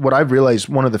 what I've realized,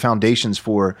 one of the foundations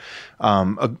for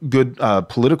a good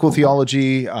political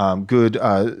theology, good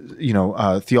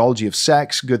theology of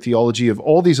sex, good theology of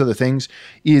all these other things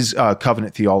is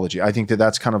covenant theology. I think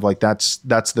that's kind of like that's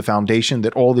the foundation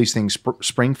that all these things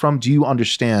spring from. Do you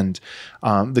understand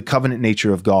the covenant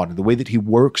nature of God and the way that He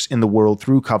works in the world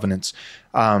through covenants?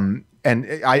 And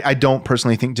I don't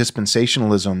personally think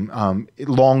dispensationalism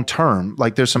long term,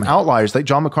 like there's some outliers like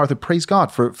John MacArthur, praise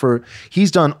God for he's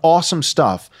done awesome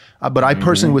stuff. But I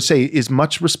personally would say as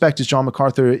much respect as John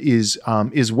MacArthur is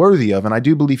worthy of, and I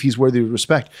do believe he's worthy of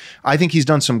respect, I think he's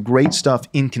done some great stuff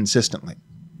inconsistently.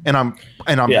 And I'm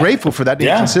grateful for that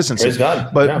inconsistency. Praise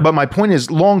God. But my point is,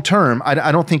 long term,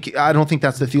 I don't think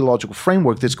that's the theological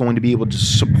framework that's going to be able to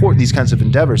support these kinds of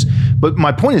endeavors. But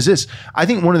my point is this: I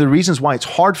think one of the reasons why it's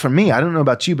hard for me, I don't know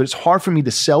about you, but it's hard for me to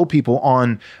sell people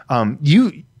on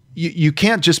you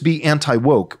can't just be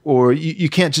anti-woke, or you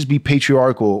can't just be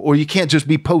patriarchal, or you can't just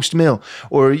be post-mill,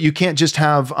 or you can't just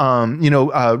have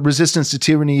resistance to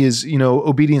tyranny is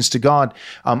obedience to God.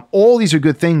 All these are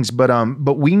good things, but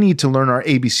we need to learn our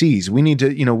ABCs. We need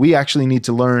to we actually need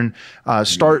to learn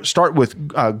start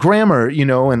with grammar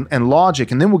and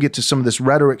logic, and then we'll get to some of this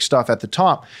rhetoric stuff at the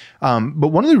top. But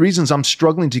one of the reasons I'm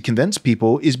struggling to convince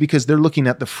people is because they're looking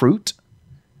at the fruit.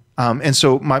 And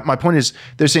so my point is,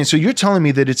 they're saying, so you're telling me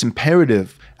that it's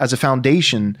imperative as a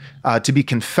foundation to be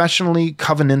confessionally,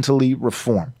 covenantally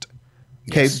reformed.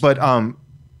 Okay, yes. But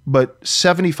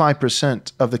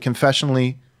 75% of the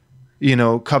confessionally,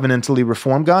 covenantally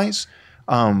reformed guys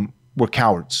were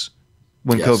cowards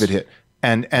when COVID hit.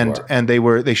 And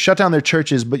they shut down their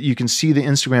churches, but you can see the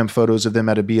Instagram photos of them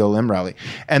at a BLM rally.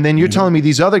 And then you're telling me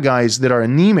these other guys that are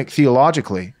anemic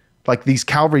theologically, like these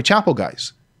Calvary Chapel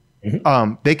guys,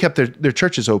 they kept their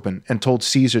churches open and told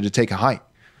Caesar to take a hike.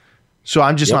 So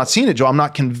I'm just not seeing it, Joe. I'm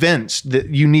not convinced that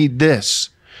you need this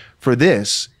for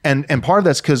this. And part of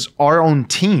that's because our own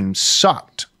team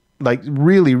sucked, like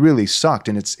really, really sucked.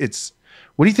 And it's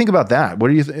what do you think about that? What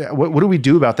do we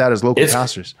do about that as local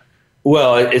pastors?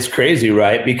 Well, it's crazy,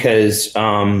 right? Because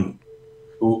so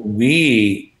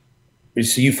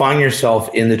you find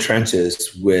yourself in the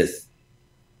trenches with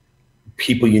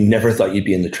people you never thought you'd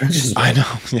be in the trenches with. I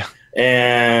know, yeah.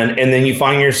 And then you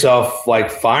find yourself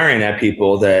like firing at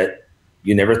people that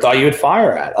you never thought you would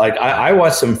fire at. Like I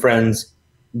watched some friends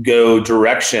go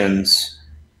directions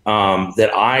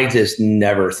that I just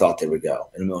never thought they would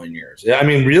go in a million years. I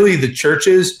mean, really, the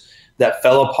churches that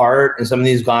fell apart and some of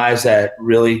these guys that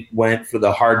really went for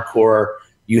the hardcore,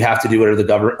 you have to do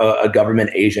whatever a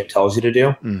government agent tells you to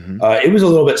do. It was a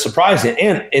little bit surprising.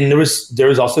 And there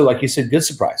was also, like you said, good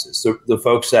surprises. The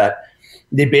folks that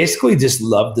they basically just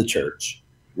loved the church,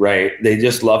 right? They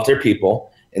just loved their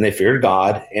people and they feared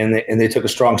God and they took a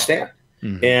strong stand.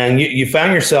 And you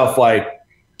found yourself like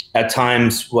at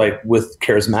times like with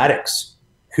charismatics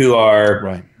who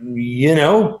are,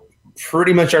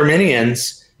 pretty much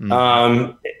Arminians.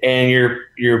 And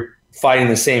you're fighting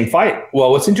the same fight.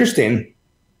 Well, what's interesting,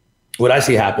 what I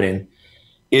see happening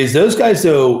is those guys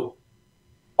though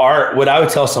are what I would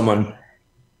tell someone.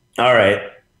 All right.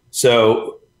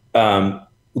 So,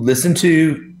 listen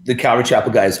to the Calvary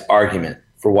Chapel guys' argument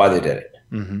for why they did it.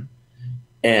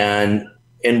 And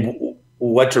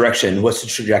what direction, what's the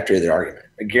trajectory of their argument?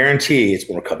 I guarantee it's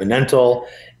more covenantal.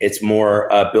 It's more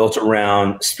built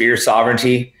around sphere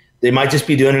sovereignty. They might just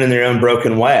be doing it in their own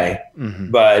broken way,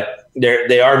 but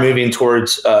they are moving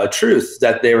towards truth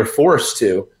that they were forced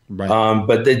to. Right.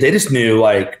 But they just knew,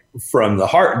 like, from the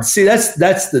heart. See, that's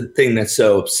the thing that's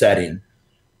so upsetting.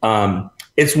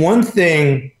 It's one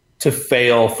thing to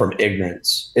fail from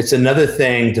ignorance. It's another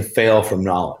thing to fail from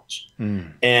knowledge.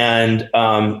 And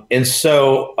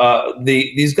so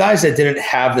these guys that didn't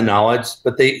have the knowledge,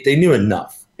 but they knew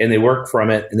enough and they worked from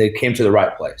it and they came to the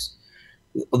right place.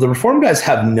 The Reformed guys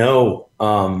have no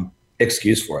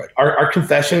excuse for it. Our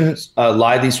confessions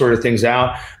lie these sort of things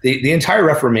out. The entire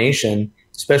Reformation,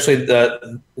 especially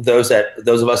those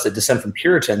of us that descend from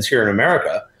Puritans here in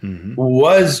America,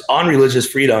 was on religious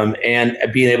freedom and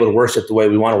being able to worship the way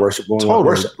we want to worship when we want to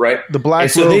worship, right? The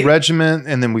Black Robe Regiment,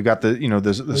 and then we've got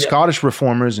the Scottish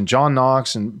Reformers and John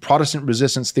Knox and Protestant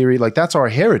resistance theory. Like, that's our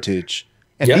heritage.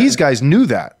 And these guys knew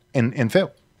that and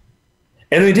failed.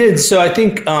 And we did. So I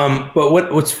think, but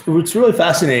what's really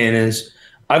fascinating is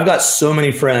I've got so many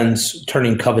friends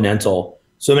turning covenantal,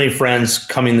 so many friends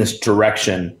coming this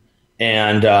direction.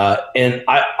 And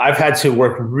I've had to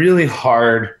work really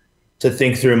hard to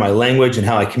think through my language and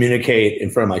how I communicate in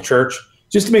front of my church,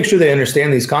 just to make sure they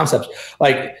understand these concepts.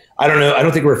 Like, I don't know, I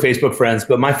don't think we're Facebook friends,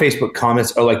 but my Facebook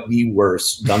comments are like the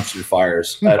worst dumpster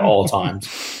fires at all times.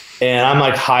 And I'm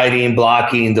like hiding,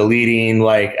 blocking, deleting.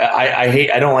 Like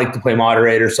I don't like to play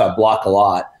moderator, so I block a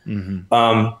lot.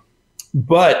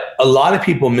 But a lot of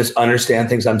people misunderstand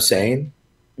things I'm saying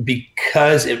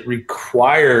because it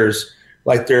requires,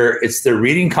 like, it's their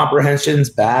reading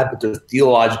comprehension's bad, but their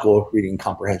theological reading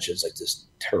comprehension is like just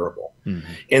terrible.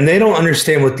 And they don't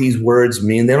understand what these words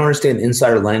mean. They don't understand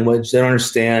insider language. They don't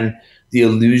understand the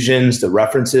allusions, the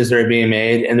references that are being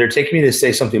made, and they're taking me to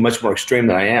say something much more extreme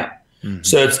than I am.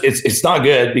 So it's not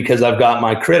good because I've got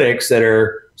my critics that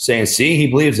are saying, see, he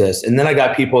believes this. And then I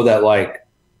got people that like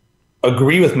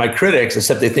agree with my critics,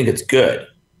 except they think it's good,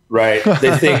 right?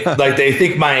 They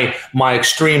think my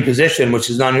extreme position, which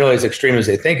is not nearly as extreme as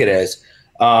they think it is.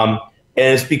 And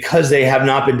it's because they have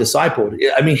not been discipled.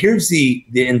 I mean, here's the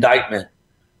indictment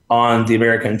on the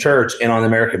American church and on the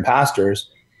American pastors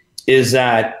is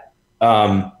that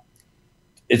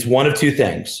it's one of two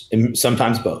things, and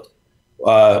sometimes both.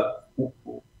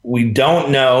 We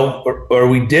don't know, or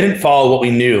we didn't follow what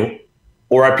we knew,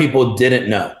 or our people didn't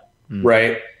know,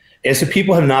 right? And so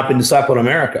people have not been discipled in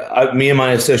America. Me and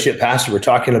my associate pastor were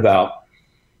talking about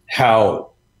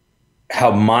how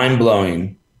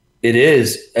mind-blowing it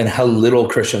is and how little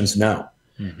Christians know.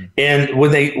 And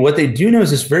what they do know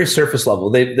is this very surface level.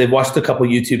 They've watched a couple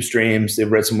YouTube streams.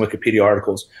 They've read some Wikipedia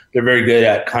articles. They're very good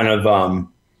at kind of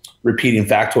repeating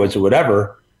factoids or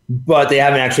whatever. But they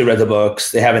haven't actually read the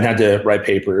books. They haven't had to write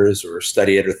papers or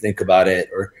study it or think about it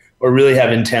or really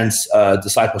have intense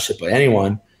discipleship by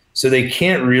anyone. So they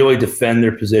can't really defend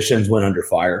their positions when under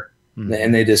fire.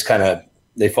 And they just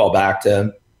they fall back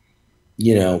to,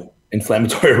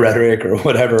 inflammatory rhetoric or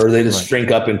whatever, or they just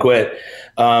shrink up and quit.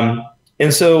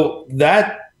 And so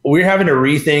that we're having to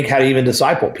rethink how to even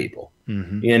disciple people.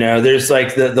 You know, there's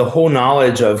like the whole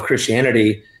knowledge of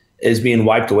Christianity is being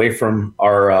wiped away from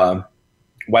our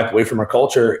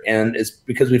culture. And it's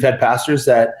because we've had pastors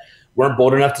that weren't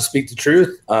bold enough to speak the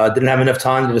truth, didn't have enough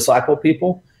time to disciple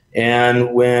people.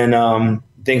 And when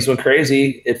things went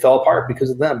crazy, it fell apart because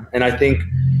of them. And I think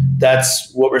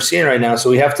that's what we're seeing right now. So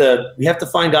we have to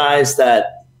find guys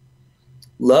that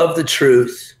love the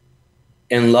truth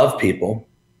and love people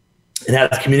and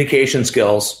have communication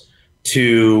skills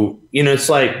to, you know, it's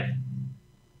like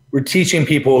we're teaching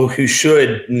people who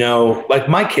should know, like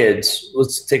my kids,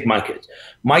 let's take my kids.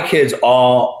 My kids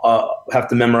all have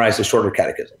to memorize the shorter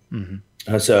catechism.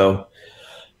 So,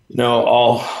 you know,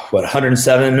 all,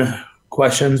 107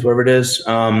 questions, whatever it is.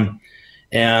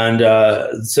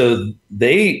 So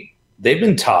they've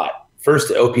been taught first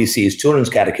the OPCs, children's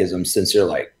catechism, since they're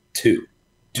like two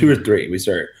or three. We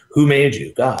start, who made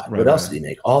you? God. What else did he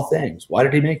make? All things. Why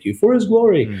did he make you? For his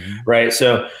glory. Right.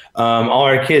 So all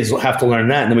our kids have to learn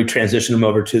that. And then we transition them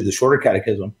over to the shorter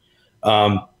catechism.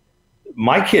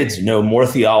 My kids know more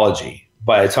theology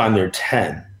by the time they're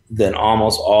 10 than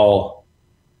almost all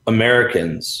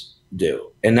Americans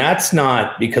do. And that's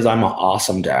not because I'm an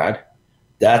awesome dad.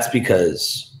 That's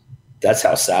because that's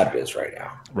how sad it is right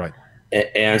now. Right.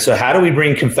 And so how do we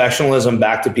bring confessionalism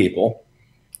back to people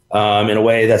in a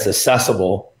way that's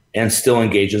accessible and still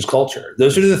engages culture?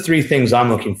 Those are the three things I'm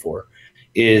looking for,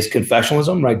 is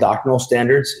confessionalism, right? Doctrinal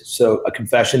standards. So a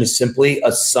confession is simply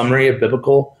a summary of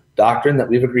biblical doctrine that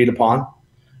we've agreed upon.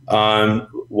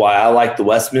 Why I like the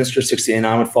Westminster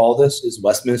 69 would follow this is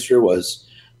Westminster was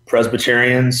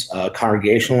Presbyterians,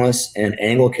 Congregationalists, and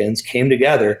Anglicans came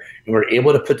together and were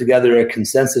able to put together a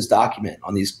consensus document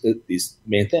on these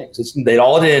main things.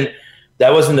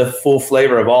 That wasn't the full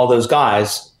flavor of all those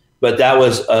guys, but that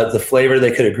was the flavor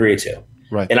they could agree to.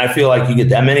 Right. And I feel like you get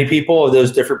that many people of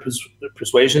those different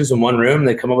persuasions in one room,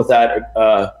 they come up with that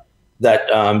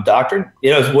doctrine.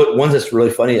 You know, one that's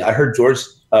really funny. I heard George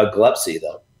Gillespie,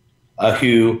 though,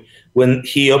 who, when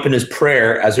he opened his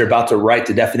prayer as they're about to write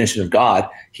the definition of God,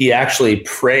 he actually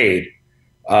prayed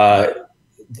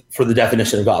for the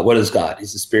definition of God. What is God?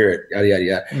 He's the spirit, yada, yada,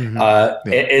 yada.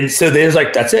 And so there's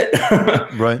like, that's it.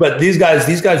 Right. But these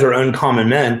guys are uncommon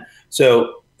men.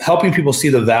 So helping people see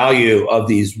the value of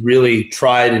these really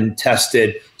tried and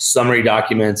tested summary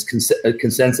documents,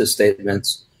 consensus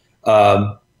statements,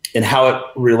 and how it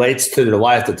relates to their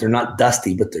life, that they're not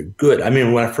dusty, but they're good. I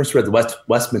mean, when I first read the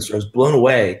Westminster, I was blown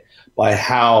away by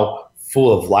how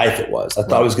full of life it was. I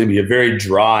thought it was going to be a very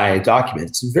dry document.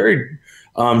 It's very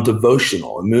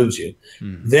devotional. It moves you.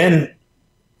 Then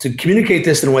to communicate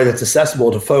this in a way that's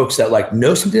accessible to folks that like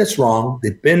know something that's wrong,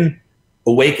 they've been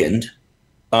awakened,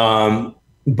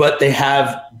 but they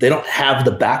don't have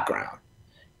the background.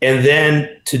 And then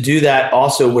to do that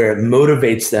also where it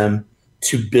motivates them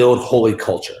to build holy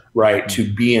culture, right?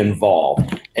 To be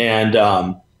involved. And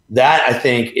that, I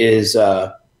think, is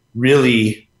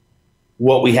really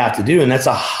what we have to do. And that's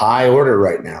a high order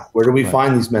right now. Where do we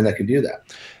find these men that can do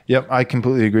that? Yep, I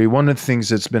completely agree. One of the things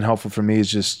that's been helpful for me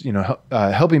is just,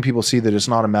 helping people see that it's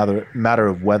not a matter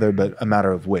of whether, but a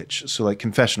matter of which. So like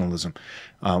confessionalism.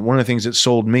 One of the things that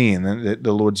sold me and that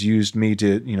the Lord's used me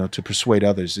to persuade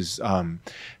others is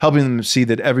helping them see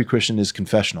that every Christian is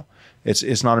confessional.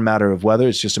 It's not a matter of whether,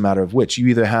 it's just a matter of which. You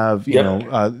either have,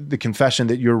 the confession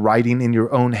that you're writing in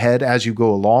your own head as you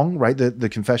go along, right? The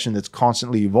confession that's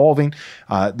constantly evolving,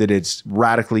 that it's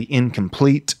radically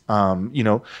incomplete,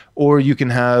 or you can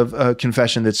have a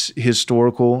confession that's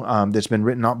historical, that's been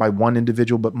written not by one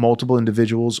individual, but multiple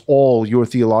individuals, all your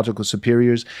theological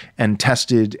superiors, and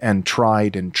tested and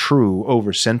tried and true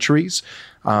over centuries.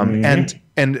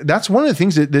 And that's one of the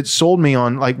things that sold me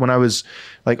on, like when I was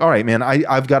like, all right, man,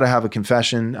 I've got to have a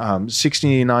confession,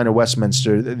 1689 of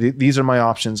Westminster. These are my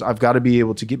options. I've got to be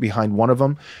able to get behind one of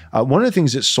them. One of the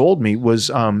things that sold me was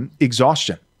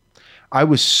exhaustion. I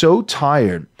was so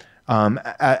tired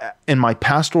in my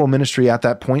pastoral ministry at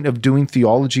that point of doing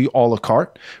theology a la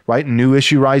carte, right? New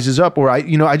issue rises up, or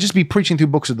I just be preaching through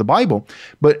books of the Bible,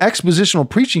 but expositional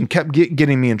preaching kept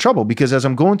getting me in trouble because as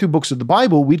I'm going through books of the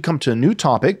Bible, we'd come to a new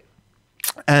topic.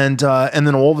 And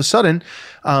then all of a sudden,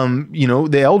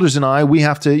 the elders and I, we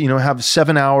have to, have a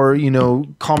 7-hour,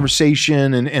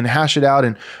 conversation and hash it out.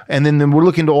 And then we're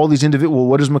looking to all these individuals. Well,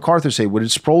 what does MacArthur say? What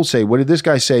did Sproul say? What did this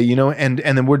guy say? And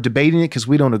then we're debating it because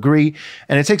we don't agree.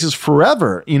 And it takes us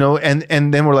forever,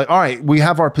 and then we're like, all right, we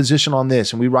have our position on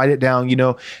this, and we write it down,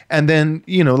 and then,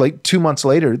 like 2 months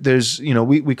later, there's,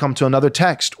 we come to another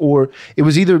text, or it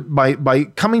was either by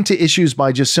coming to issues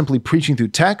by just simply preaching through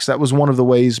text. That was one of the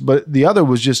ways, but the other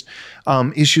was just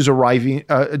issues arising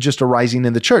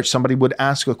in the church. Somebody would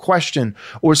ask a question,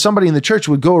 or somebody in the church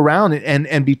would go around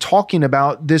and be talking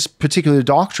about this particular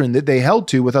doctrine that they held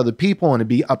to with other people, and it'd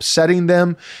be upsetting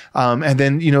them. And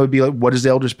then, it'd be like, what is the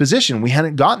elder's position? We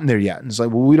hadn't gotten there yet. And it's like,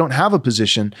 well, we don't have a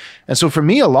position. And so for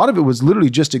me, a lot of it was literally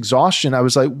just exhaustion. I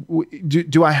was like,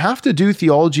 do I have to do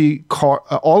theology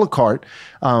a la carte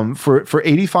for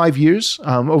 85 years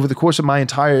over the course of my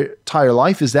entire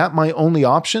life? Is that my only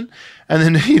option? And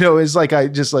then, it's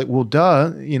like, well,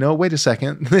 duh, wait a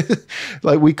second.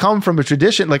 Like, we come from a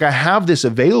tradition, like I have this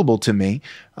available to me.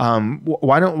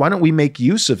 Why don't we make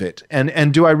use of it?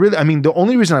 And do I really, the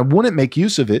only reason I wouldn't make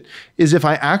use of it is if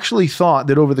I actually thought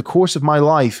that over the course of my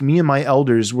life, me and my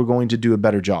elders were going to do a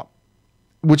better job,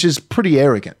 which is pretty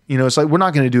arrogant. It's like, we're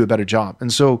not going to do a better job.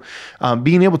 And so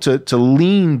being able to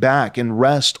lean back and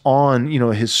rest on,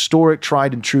 a historic,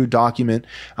 tried and true document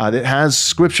that has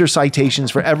scripture citations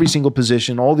for every single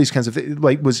position, all these kinds of things,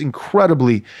 like, was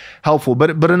incredibly helpful.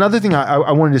 But another thing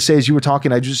I wanted to say, as you were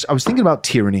talking, I was thinking about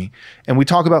tyranny, and we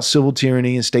talk about civil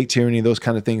tyranny and state tyranny, those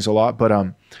kind of things a lot. But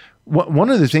one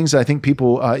of the things that I think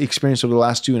people experience over the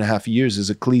last 2.5 years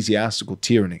is ecclesiastical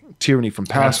tyranny from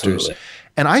pastors. Absolutely.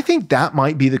 And I think that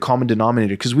might be the common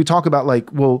denominator, because we talk about, like,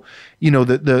 well,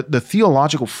 the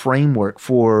theological framework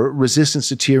for resistance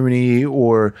to tyranny,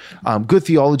 or good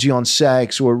theology on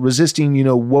sex, or resisting,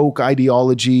 woke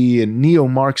ideology and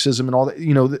neo-Marxism and all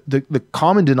that. The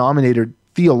common denominator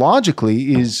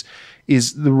theologically is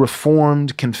the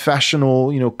reformed,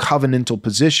 confessional, covenantal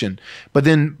position. But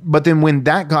then when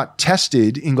that got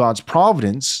tested in God's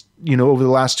providence, over the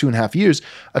last 2.5 years,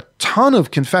 a ton of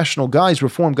confessional guys,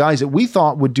 reformed guys that we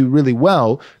thought would do really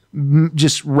well,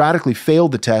 just radically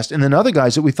failed the test. And then other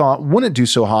guys that we thought wouldn't do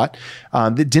so hot,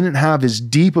 that didn't have as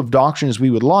deep of doctrine as we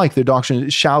would like, their doctrine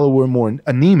is shallower, more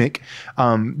anemic,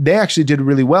 they actually did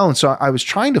really well. And so I was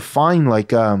trying to find, like,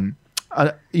 common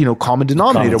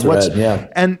denominator.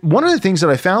 And one of the things that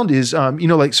I found is,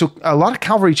 so a lot of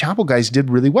Calvary Chapel guys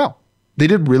did really well. They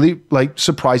did really, like,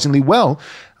 surprisingly well.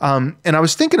 And I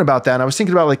was thinking about that. And I was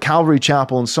thinking about, like, Calvary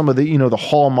Chapel and some of the, the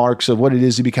hallmarks of what it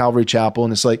is to be Calvary Chapel.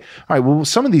 And it's like, all right, well,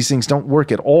 some of these things don't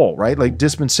work at all, right? Like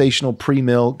dispensational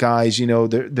pre-mill guys,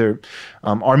 they're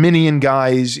Arminian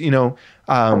guys,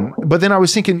 but then I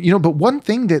was thinking, but one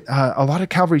thing that a lot of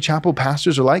Calvary Chapel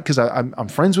pastors are like, because I'm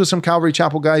friends with some Calvary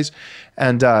Chapel guys.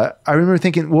 And I remember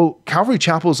thinking, well, Calvary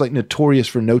Chapel is, like, notorious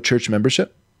for no church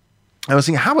membership. I was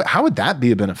thinking, how would that be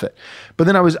a benefit? But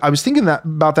then I was thinking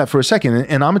about that for a second,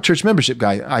 and I'm a church membership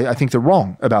guy. I think they're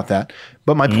wrong about that.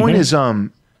 But my point is,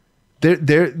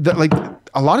 they're like,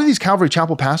 a lot of these Calvary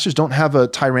Chapel pastors don't have a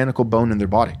tyrannical bone in their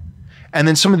body, and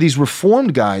then some of these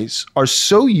reformed guys are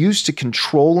so used to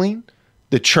controlling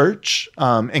the church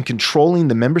and controlling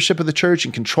the membership of the church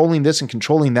and controlling this and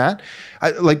controlling that.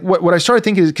 What I started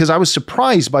thinking is, because I was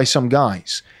surprised by some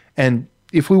guys, and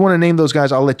if we want to name those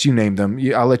guys, I'll let you name them.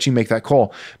 I'll let you make that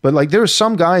call. But, like, there were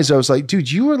some guys I was like, dude,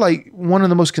 you were, like, one of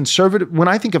the most conservative. When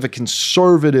I think of a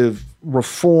conservative,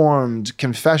 reformed,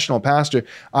 confessional pastor,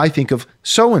 I think of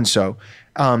so-and-so.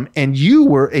 And you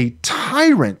were a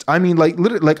tyrant. I mean, like,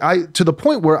 literally, to the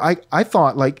point where I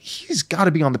thought, like, he's got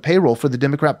to be on the payroll for the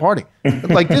Democrat Party.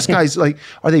 Like, this guy's, like,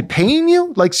 are they paying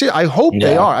you? Like, I hope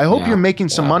they are. I hope you're making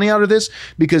some money out of this,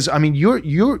 because,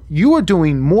 you are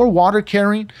doing more water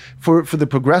carrying for the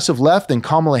progressive left than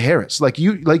Kamala Harris.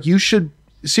 You should.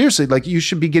 Seriously, like, you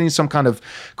should be getting some kind of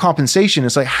compensation.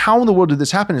 It's like, how in the world did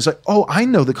this happen? It's like, oh, I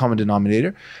know the common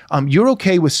denominator. You're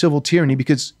okay with civil tyranny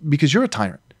because you're a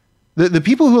tyrant. The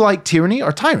people who like tyranny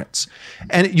are tyrants,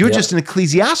 and you're just an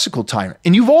ecclesiastical tyrant,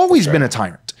 and you've always been a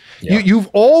tyrant. You've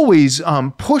always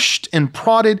pushed and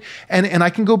prodded, and I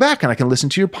can go back and I can listen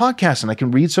to your podcast and I can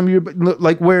read some of your,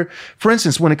 like, where, for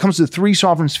instance, when it comes to the three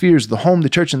sovereign spheres, the home, the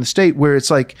church, and the state, where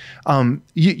it's like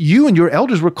you and your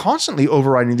elders were constantly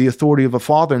overriding the authority of a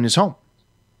father in his home.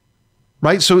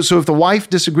 Right. So if the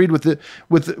wife disagreed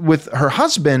with her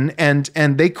husband and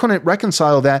they couldn't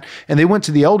reconcile that, and they went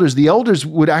to the elders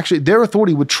would actually, their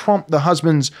authority would trump the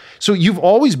husband's. So you've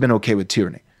always been okay with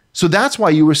tyranny. So that's why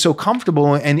you were so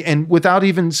comfortable, and without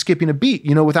even skipping a beat,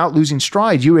 without losing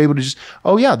stride, you were able to just,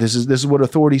 oh yeah, this is what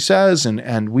authority says,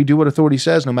 and we do what authority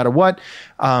says no matter what.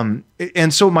 And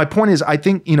so my point is, I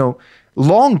think,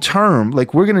 long term,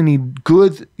 like, we're going to need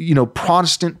good,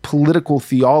 Protestant political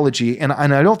theology, and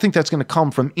I don't think that's going to come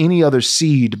from any other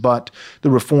seed but the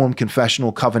Reformed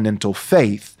confessional covenantal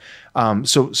faith.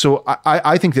 So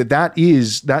I think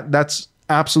that's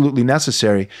absolutely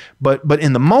necessary, but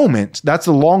in the moment, that's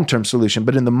the long-term solution.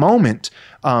 But in the moment,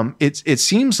 it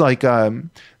seems like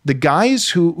the guys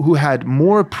who had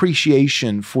more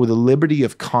appreciation for the liberty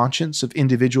of conscience of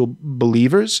individual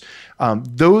believers,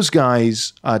 those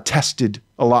guys tested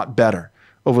a lot better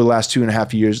over the last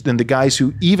 2.5 years than the guys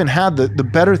who even had the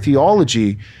better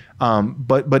theology,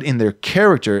 but in their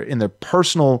character, in their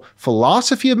personal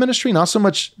philosophy of ministry, not so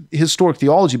much historic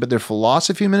theology, but their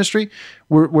philosophy of ministry,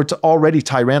 were already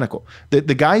tyrannical. The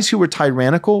guys who were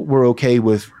tyrannical were okay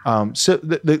with,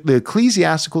 the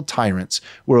ecclesiastical tyrants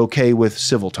were okay with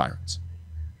civil tyrants.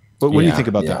 What do you think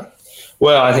about that?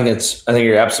 Well, I think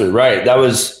you're absolutely right.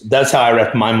 That's how I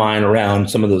wrap my mind around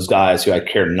some of those guys who I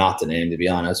care not to name, to be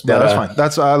honest. But, yeah,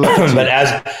 that's fine. I love it. But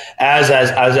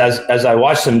as I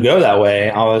watched them go that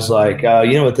way, I was like,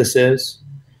 you know what this is?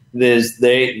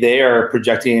 They are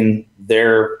projecting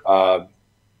they're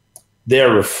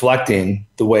reflecting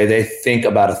the way they think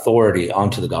about authority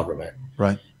onto the government.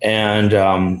 Right. And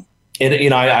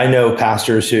I know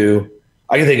pastors who,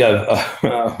 I can think of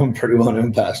a pretty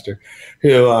well-known pastor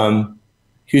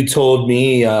who told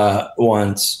me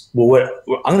once, well,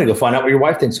 I'm going to go find out what your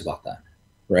wife thinks about that,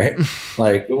 right?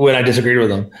 Like, when I disagreed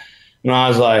with him. And I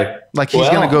was like he's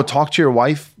going to go talk to your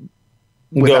wife?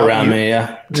 Go around me,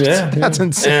 yeah. That's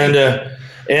insane.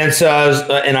 And so I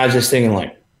was just thinking,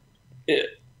 like,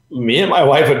 me and my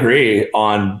wife agree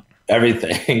on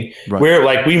everything.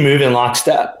 Right. We move in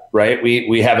lockstep, right?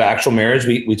 We have actual marriage.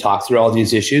 We talk through all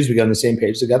these issues. We get on the same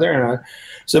page together. And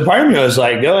so part of me was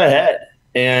like, go ahead.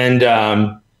 And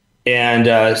of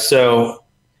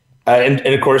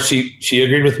course she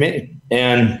agreed with me.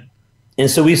 And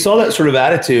so we saw that sort of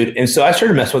attitude. And so I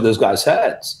started messing with those guys'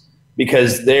 heads,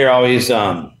 because they're always,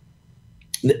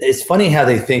 it's funny how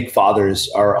they think fathers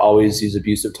are always these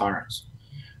abusive tyrants.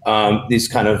 These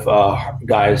kind of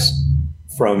guys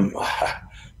from,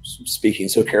 speaking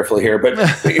so carefully here, but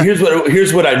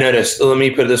here's what I noticed. Let me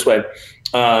put it this way.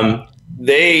 I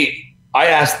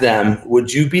asked them,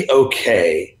 would you be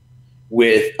okay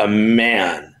with a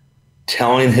man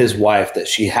telling his wife that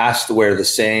she has to wear the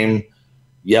same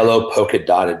yellow polka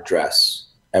dotted dress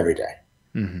every day?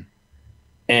 Mm-hmm.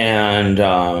 And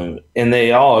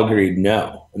they all agreed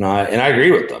no. And I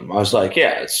agree with them. I was like,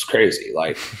 yeah, it's crazy.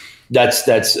 Like, that's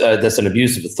an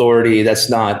abuse of authority. That's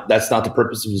not the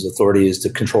purpose of his authority, is to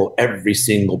control every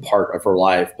single part of her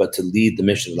life, but to lead the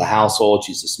mission of the household.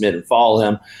 She's to submit and follow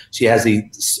him. She has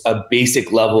a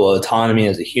basic level of autonomy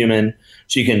as a human.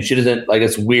 She doesn't, like,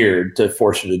 it's weird to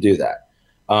force her to do that.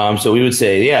 So we would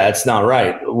say, yeah, it's not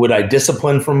right. Would I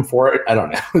discipline from for it? I don't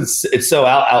know. It's so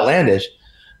outlandish.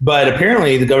 But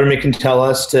apparently the government can tell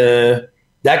us that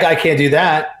guy can't do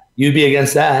that. You'd be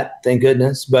against that, thank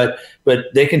goodness. But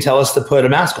they can tell us to put a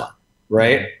mask on,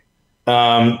 right?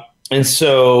 And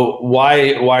so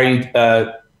why are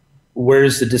you?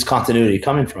 Where's the discontinuity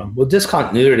coming from? Well,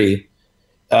 discontinuity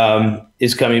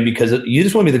is coming because you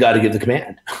just want to be the guy to give the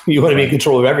command. You want to be in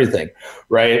control of everything,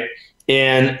 right?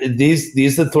 And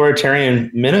these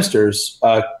authoritarian ministers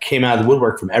came out of the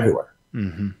woodwork from everywhere.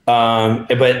 Mm-hmm.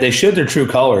 But they showed their true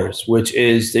colors, which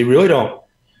is they really don't.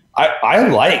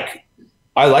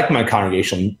 I like my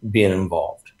congregation being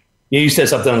involved. You said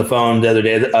something on the phone the other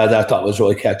day that I thought was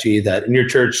really catchy, that in your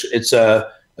church, it's a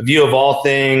view of all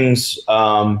things.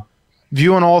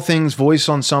 View on all things, voice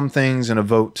on some things, and a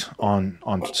vote on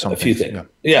some a few things.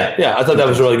 Yeah. I thought that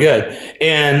was really good.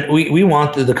 And we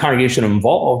want the congregation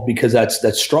involved because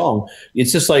that's strong.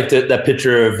 It's just like that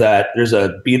picture of that. There's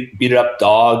a beat up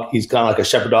dog. He's kind of like a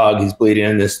shepherd dog. He's bleeding,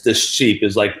 and this sheep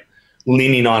is like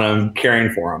leaning on him,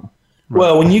 caring for him. Right.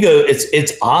 Well, when you go,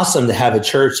 it's awesome to have a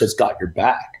church that's got your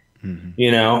back. Mm-hmm.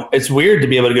 You know, it's weird to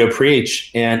be able to go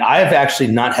preach, and I have actually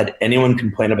not had anyone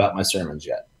complain about my sermons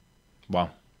yet. Wow.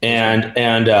 And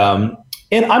I'm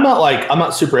not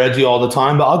super edgy all the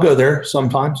time, but I'll go there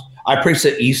sometimes. I preached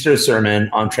an Easter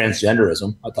sermon on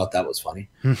transgenderism. I thought that was funny.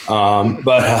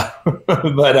 But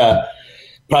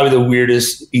probably the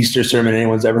weirdest Easter sermon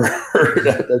anyone's ever heard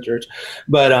at the church.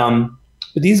 But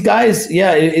these guys,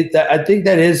 yeah, I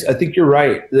think you're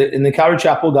right. And the Calvary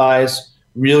Chapel guys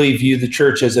really view the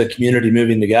church as a community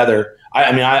moving together.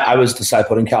 I was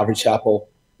discipled in Calvary Chapel.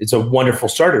 It's a wonderful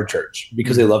starter church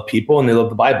because they love people and they love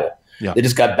the Bible. Yeah. They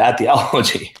just got bad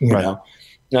theology, you Right. know.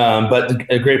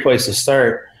 But a great place to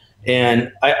start.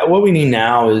 And what we need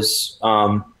now is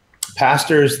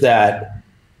pastors that,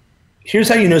 here's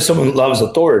how you know someone loves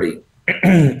authority.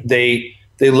 They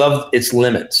love its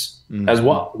limits as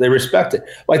well. They respect it.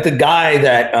 Like the guy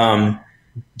that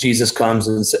Jesus comes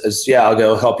and says, yeah, I'll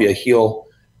go help you heal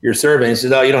your servant. He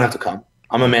says, oh, you don't have to come.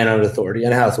 I'm a man under authority. I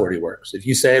know how authority works. If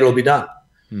you say it, it'll be done.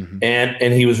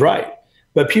 And he was right.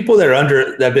 But people that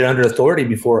have been under authority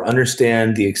before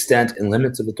understand the extent and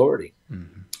limits of authority,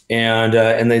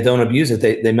 and they don't abuse it.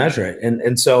 They measure it.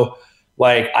 And so,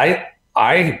 like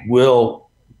I will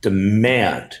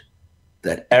demand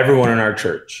that everyone in our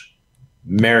church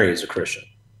marries a Christian.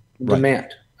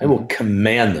 Demand. I will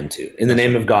command them to, in the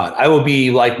name of God. I will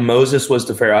be like Moses was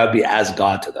to Pharaoh. I will be as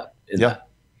God to them.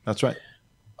 That's right.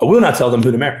 I will not tell them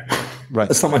who to marry. Right.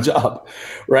 That's not my job,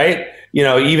 right? You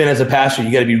know, even as a pastor,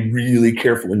 you got to be really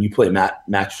careful when you play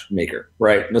matchmaker,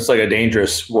 right? And it's like a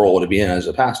dangerous role to be in as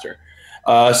a pastor.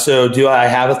 So do I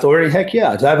have authority? Heck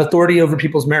yeah. Do I have authority over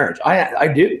people's marriage? I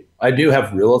do. I do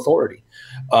have real authority.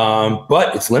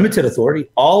 But it's limited authority.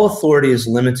 All authority is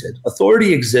limited.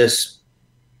 Authority exists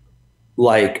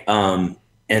like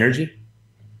energy.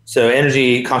 So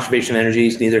energy, conservation energy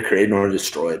is neither created nor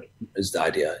destroyed is the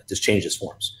idea. It just changes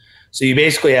forms. So you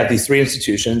basically have these three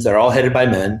institutions that are all headed by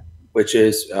men, which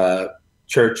is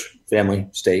church, family,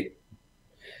 state.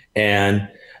 And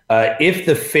if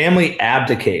the family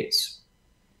abdicates,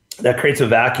 that creates a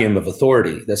vacuum of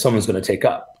authority that someone's going to take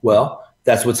up. Well,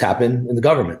 that's what's happened in the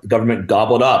government. The government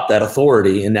gobbled up that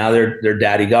authority, and now they're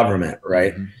daddy government,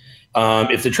 right?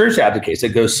 If the church abdicates, it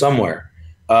goes somewhere.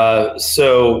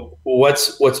 So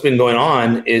what's been going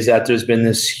on is that there's been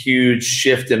this huge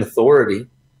shift in authority.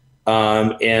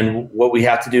 And what we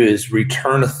have to do is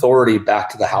return authority back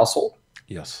to the household.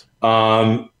 Yes.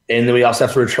 And then we also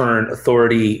have to return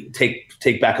authority,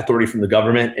 take back authority from the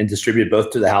government and distribute both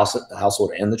to the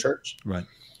household and the church. Right.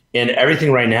 And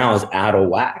everything right now is out of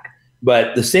whack.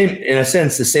 But the same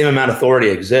amount of authority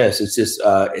exists. It's just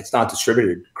it's not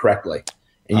distributed correctly,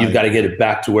 and you've got to get it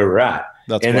back to where we're at.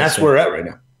 That's where we're at right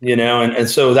now. You know, and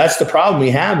so that's the problem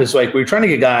we have is like we're trying to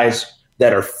get guys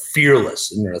that are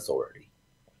fearless in their authority,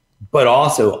 but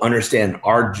also understand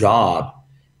our job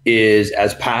is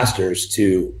as pastors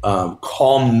to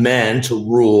call men to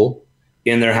rule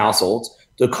in their households,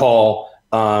 to call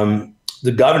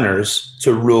the governors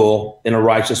to rule in a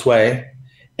righteous way,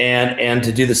 and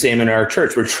to do the same in our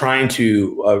church. We're trying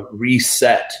to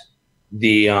reset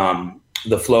the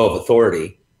flow of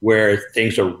authority where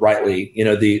things are rightly, you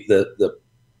know, the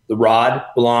rod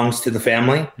belongs to the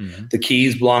family, the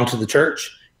keys belong to the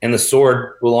church, and the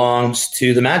sword belongs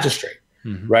to the magistrate.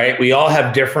 Right? We all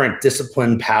have different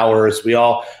discipline powers. We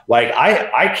all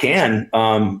I can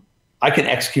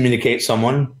excommunicate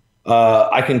someone.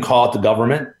 I can call it the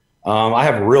government. I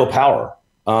have real power.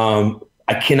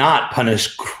 I cannot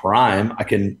punish crime. I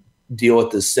can deal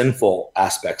with the sinful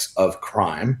aspects of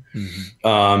crime.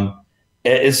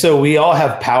 And so we all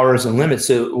have powers and limits.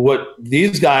 So what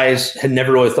these guys had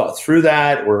never really thought through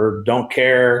that or don't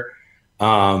care.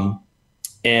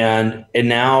 And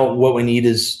now what we need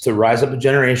is to rise up a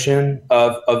generation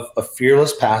of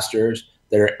fearless pastors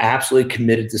that are absolutely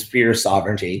committed to sphere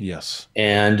sovereignty. Yes.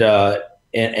 And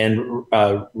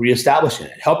reestablishing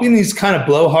it, helping these kind of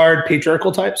blowhard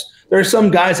patriarchal types. There are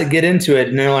some guys that get into it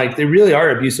and they're like, they really are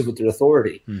abusive with their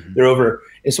authority. They're over.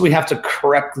 And so we have to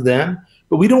correct them,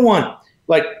 but we don't want,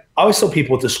 like, I always tell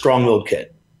people with a strong-willed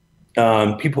kid,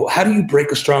 people, how do you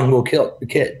break a strong-willed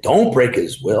kid? Don't break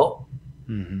his will.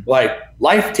 Like,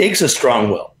 life takes a strong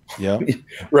will. Yeah.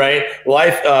 Right.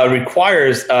 Life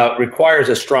requires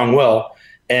a strong will.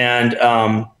 And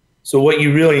so what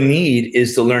you really need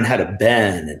is to learn how to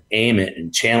bend and aim it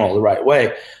and channel the right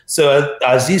way. So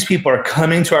as these people are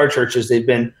coming to our churches, they've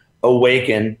been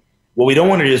awakened. Well, we don't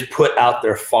want to just put out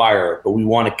their fire, but we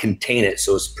want to contain it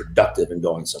so it's productive and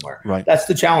going somewhere. Right. That's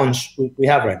the challenge we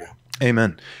have right now.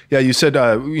 Amen. Yeah, you said,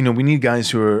 we need guys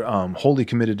who are wholly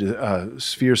committed to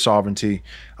sphere sovereignty.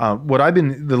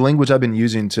 The language I've been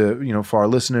using to, for our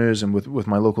listeners and with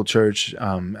my local church,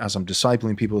 as I'm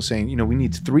discipling people, saying, we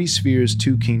need 3 spheres,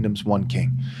 2 kingdoms, 1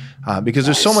 king. Because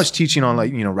there's so much teaching on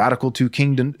radical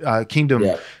kingdom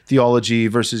theology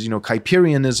versus,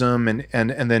 Kuyperianism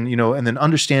and then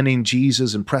understanding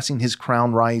Jesus and pressing his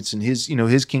crown rights and his,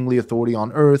 his kingly authority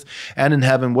on earth and in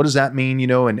heaven. What does that mean,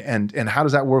 and how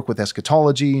does that work with eschatology,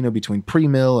 between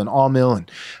pre-mill and all-mill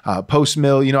and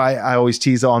post-mill? I always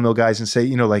tease the all-mill guys and say,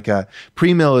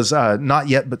 pre-mill is not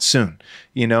yet but soon,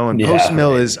 and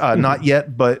post-mill is not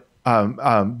yet but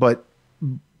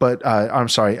but I'm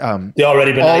sorry. The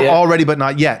already but not yet. Already but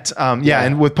not yet.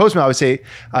 And with post-mill, I would say,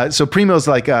 so pre-mill is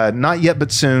like not yet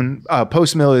but soon.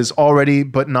 Post-mill is already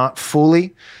but not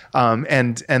fully.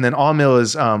 And then on-mill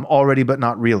is already but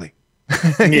not really.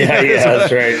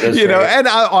 That's right. And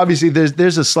obviously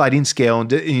there's a sliding scale, and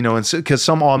because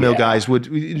some all-mill guys would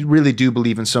really do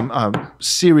believe in some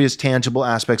serious, tangible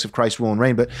aspects of Christ's rule and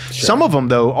reign, but some of them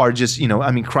though are just,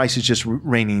 Christ is just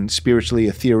reigning spiritually,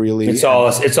 ethereally. It's all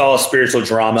a spiritual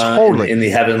drama in the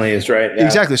heavenlies, right? Yeah.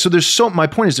 Exactly. So my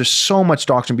point is, there's so much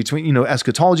doctrine between,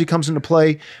 eschatology comes into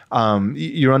play,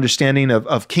 your understanding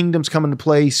of kingdoms come into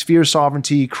play, sphere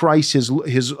sovereignty, Christ, his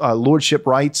lordship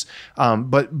rights,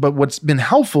 but what's been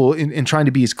helpful in trying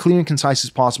to be as clear and concise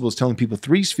as possible is telling people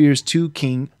 3 spheres, 2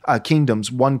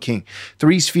 kingdoms, 1 king.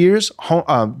 3 spheres.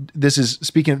 This is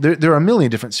speaking. There are a million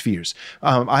different spheres.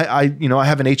 I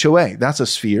have an HOA. That's a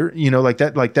sphere. Like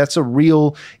that. Like that's a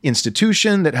real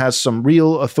institution that has some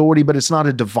real authority, but it's not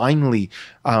a divinely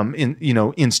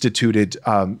instituted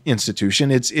institution.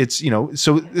 It's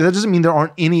so that doesn't mean there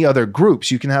aren't any other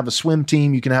groups. You can have a swim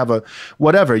team. You can have a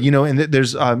whatever. And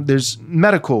there's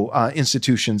medical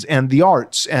institutions and the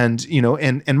arts and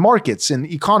markets and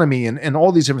economy and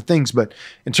all these different things. But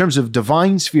in terms of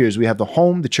divine spheres, we have the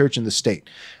home, the church, and the state.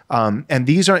 And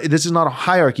this is not a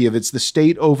hierarchy of it's the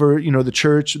state over, the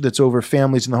church that's over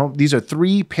families in the home. These are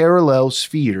 3 parallel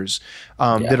spheres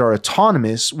that are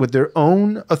autonomous with their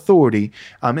own authority.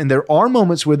 And there are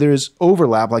moments where there's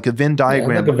overlap, like a Venn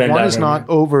diagram. One is not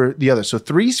over the other. So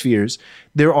 3 spheres.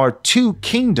 There are 2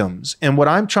 kingdoms. And what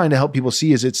I'm trying to help people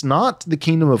see is it's not the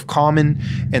kingdom of common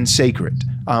and sacred.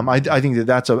 I think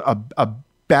that's a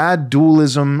bad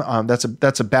dualism.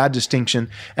 That's a bad distinction,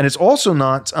 and it's also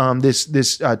not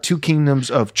this 2 kingdoms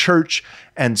of church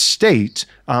and state,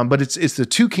 but it's the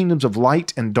 2 kingdoms of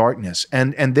light and darkness,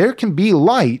 and there can be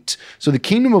light. So the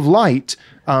kingdom of light.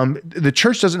 The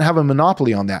church doesn't have a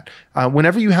monopoly on that.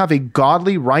 Whenever you have a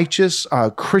godly, righteous,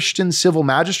 Christian civil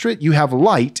magistrate, you have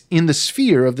light in the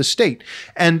sphere of the state.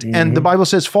 And the Bible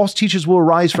says false teachers will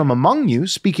arise from among you,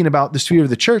 speaking about the sphere of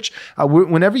the church.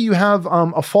 Whenever you have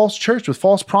a false church with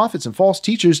false prophets and false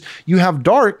teachers, you have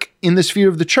dark in the sphere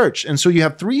of the church. And so you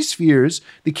have 3 spheres,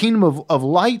 the kingdom of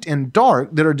light and dark,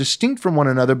 that are distinct from one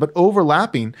another, but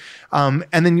overlapping. And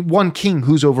then 1 king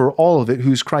who's over all of it,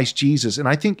 who's Christ Jesus. And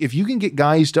I think if you can get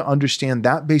guys to understand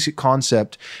that basic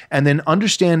concept, and then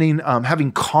understanding,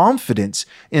 having confidence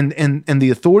in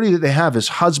the authority that they have as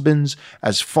husbands,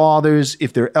 as fathers,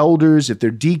 if they're elders, if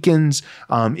they're deacons,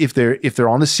 if they're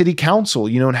on the city council,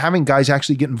 and having guys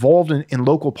actually get involved in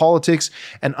local politics,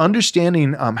 and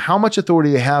understanding how much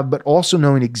authority they have, but also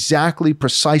knowing exactly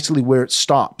precisely where it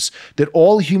stops, that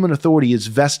all human authority is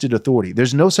vested authority.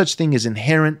 There's no such thing as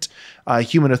inherent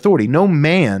human authority. No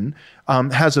man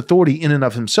has authority in and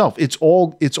of himself. It's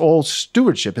all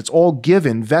stewardship. It's all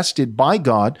given, vested by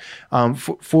God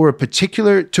to a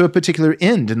particular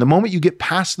end. And the moment you get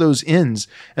past those ends,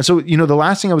 and so the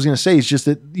last thing I was going to say is just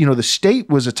that the state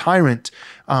was a tyrant,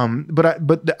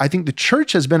 but I think the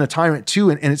church has been a tyrant too.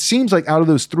 And it seems like out of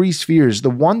those 3 spheres, the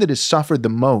one that has suffered the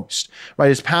most,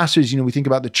 right? As pastors, we think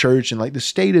about the church and like the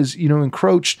state is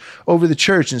encroached over the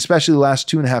church, and especially the last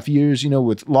 2.5 years,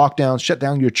 with lockdowns, shut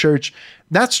down your church.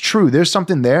 That's true. There's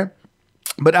something there.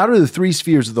 But out of the 3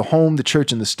 spheres of the home, the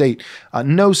church, and the state,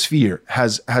 no sphere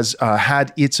has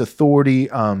had its authority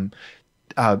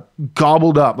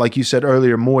gobbled up, like you said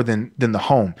earlier, more than the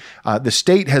home. The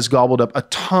state has gobbled up a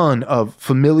ton of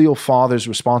familial fathers'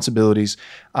 responsibilities,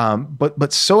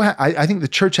 but so I think the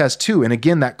church has too. And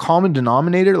again, that common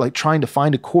denominator, like trying to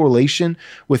find a correlation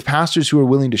with pastors who are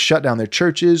willing to shut down their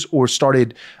churches or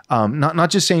started not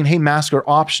just saying, hey, masks are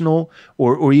optional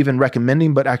or even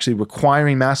recommending, but actually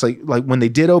requiring masks. Like when they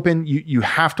did open, you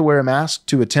have to wear a mask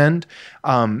to attend.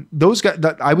 Those guys,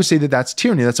 I would say that's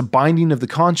tyranny. That's a binding of the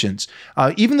conscience.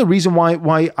 Even the reason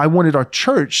why I wanted our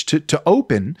church to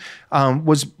open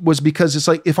was because it's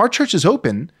like, if our church is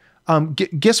open,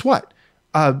 guess what?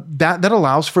 That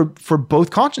allows for both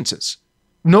consciences.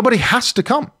 Nobody has to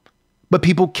come, but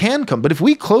people can come. But if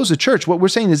we close the church, what we're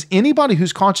saying is anybody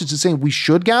whose conscience is saying we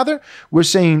should gather, we're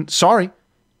saying, sorry,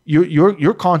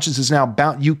 your conscience is now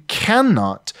bound. You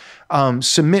cannot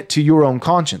submit to your own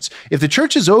conscience. If the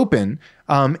church is open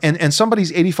and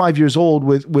somebody's 85 years old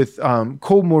with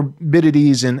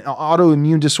comorbidities and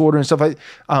autoimmune disorder and stuff,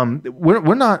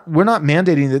 we're not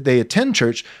mandating that they attend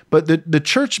church, but the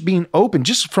church being open,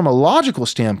 just from a logical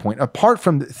standpoint, apart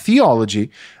from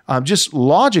theology, just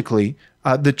logically,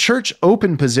 The church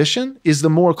open position is the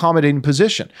more accommodating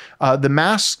position. The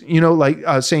mask,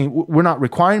 saying we're not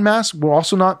requiring masks, we're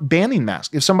also not banning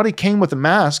masks. If somebody came with a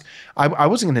mask, I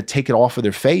wasn't going to take it off of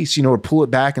their face, or pull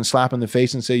it back and slap in the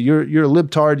face and say, you're a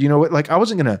libtard, I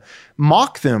wasn't going to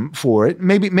mock them for it.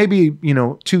 Maybe,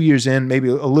 2 years in, maybe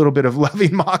a little bit of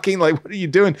loving mocking, like, what are you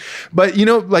doing? But,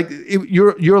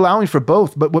 you're allowing for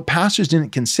both. But what pastors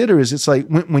didn't consider is it's like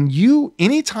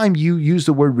anytime you use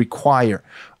the word require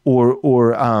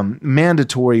or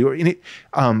mandatory or any,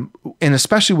 and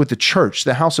especially with the church,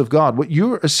 the house of God, what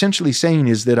you're essentially saying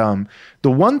is that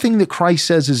the one thing that Christ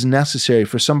says is necessary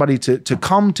for somebody to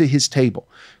come to his table,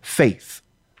 faith,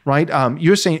 right?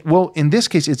 You're saying, well, in this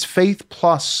case, it's faith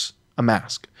plus a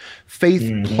mask,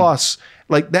 faith plus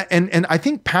like that. And I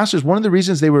think pastors, one of the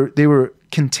reasons they were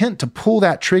content to pull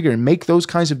that trigger and make those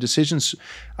kinds of decisions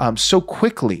so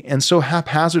quickly and so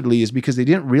haphazardly is because they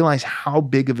didn't realize how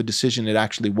big of a decision it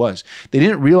actually was. They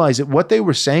didn't realize that what they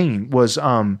were saying was,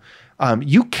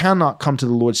 you cannot come to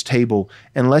the Lord's table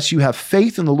unless you have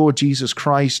faith in the Lord Jesus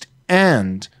Christ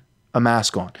and a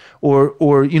mask on, or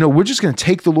we're just going to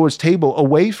take the Lord's table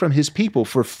away from his people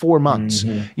for 4 months,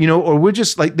 or we're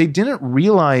just like, they didn't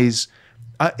realize.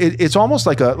 It's almost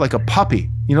like a puppy,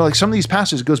 like some of these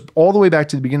pastors, it goes all the way back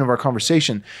to the beginning of our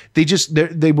conversation.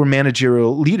 They were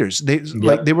managerial leaders. They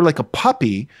were like a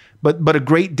puppy, but a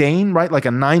Great Dane, right? Like a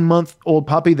 9-month-old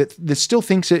puppy that still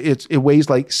thinks it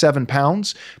weighs like 7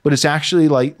 pounds, but it's actually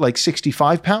like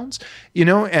 65 pounds,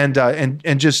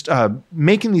 and just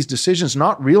making these decisions,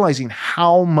 not realizing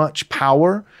how much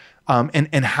power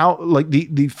and how like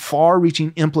the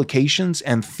far-reaching implications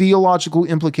and theological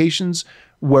implications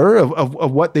were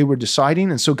of what they were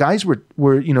deciding. And so guys were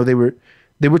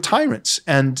they were tyrants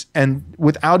and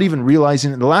without even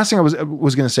realizing it. The last thing I was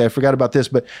going to say, I forgot about this,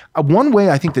 but one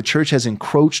way I think the church has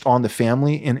encroached on the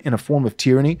family in a form of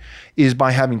tyranny is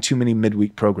by having too many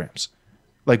midweek programs.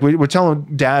 Like we're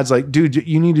telling dads, like, dude,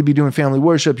 you need to be doing family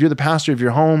worship. You're the pastor of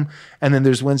your home. And then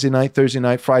there's Wednesday night, Thursday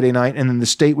night, Friday night. And then the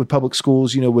state with public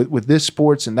schools, with this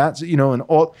sports and that's, and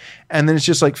all. And then it's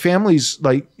just like families,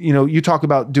 like, you talk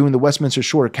about doing the Westminster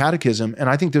Shorter Catechism. And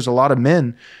I think there's a lot of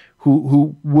men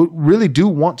who really do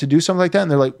want to do something like that. And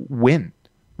they're like, when?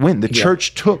 The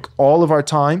church took all of our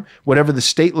time, whatever the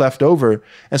state left over.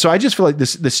 And so I just feel like the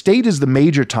state is the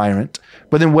major tyrant,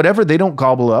 but then whatever they don't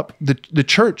gobble up, the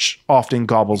church often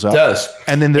gobbles up. It does.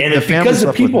 And then the family. Because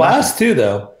the people ask too,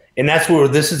 though, and that's where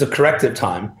this is a corrective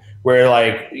time where,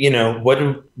 like, what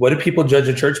do people judge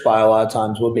a church by a lot of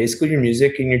times? Well, basically your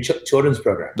music and your children's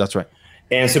program. That's right.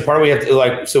 And so part of we have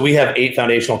to so we have 8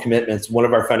 foundational commitments. One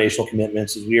of our foundational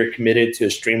commitments is we are committed to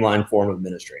a streamlined form of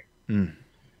ministry.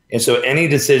 And so any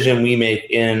decision we make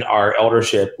in our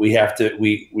eldership,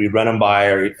 we run them by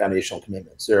our 8 foundational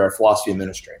commitments. They're our philosophy of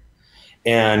ministry.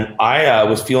 And I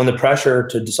was feeling the pressure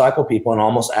to disciple people and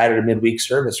almost added a midweek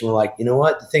service. And we're like, you know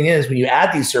what? The thing is, when you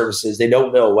add these services, they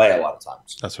don't go away a lot of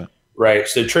times. That's right. Right.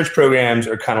 So church programs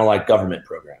are kind of like government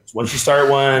programs. Once you start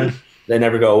one, they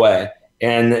never go away.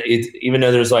 And even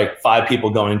though there's like 5 people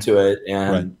going to it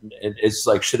and it's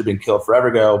like should have been killed forever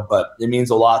ago, but it means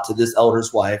a lot to this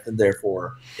elder's wife and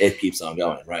therefore it keeps on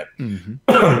going. Right.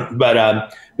 But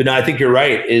no, I think you're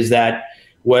right is that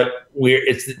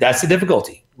that's the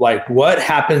difficulty. Like what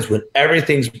happens when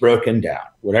everything's broken down,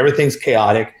 when everything's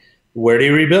chaotic, where do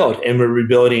you rebuild? And we're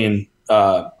rebuilding,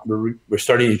 we're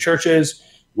starting new churches.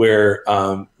 We're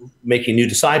making new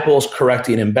disciples,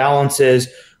 correcting imbalances.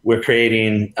 We're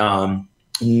creating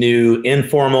new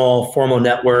informal, formal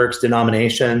networks,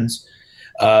 denominations.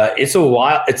 It's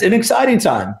an exciting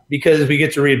time because we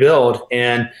get to rebuild.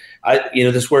 And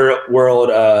this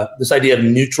world, this idea of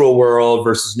neutral world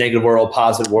versus negative world,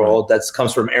 positive world, that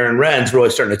comes from Aaron Renz, really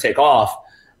starting to take off.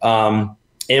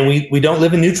 And we don't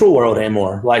live in neutral world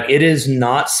anymore. Like it is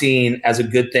not seen as a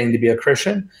good thing to be a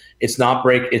Christian. It's not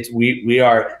we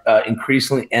are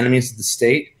increasingly enemies of the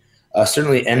state,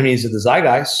 certainly enemies of the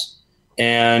zeitgeist.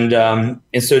 And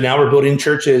so now we're building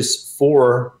churches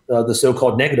for the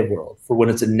so-called negative world, for when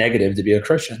it's a negative to be a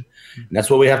Christian. And that's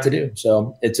what we have to do.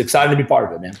 So it's exciting to be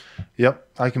part of it, man. Yep,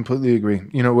 I completely agree.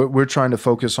 We're trying to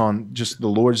focus on just the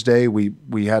Lord's Day. We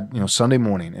had, Sunday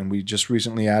morning, and we just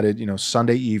recently added,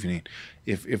 Sunday evening.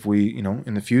 If we,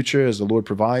 in the future, as the Lord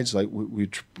provides, like we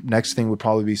next thing would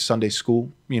probably be Sunday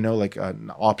school, like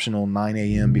an optional 9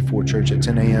 a.m. before church at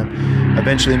 10 a.m.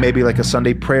 Eventually, maybe like a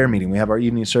Sunday prayer meeting. We have our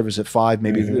evening service at 5.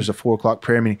 Maybe there's a 4 o'clock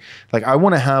prayer meeting. Like I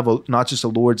want to have not just a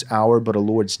Lord's hour, but a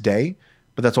Lord's day.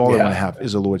 But that's all I want to have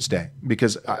is a Lord's day.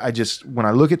 Because I just, when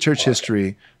I look at church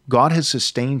history, God has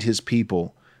sustained his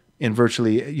people in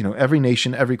virtually, every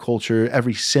nation, every culture,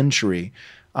 every century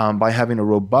by having a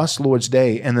robust Lord's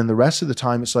Day. And then the rest of the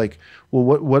time, it's like, well,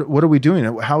 what are we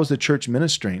doing? How is the church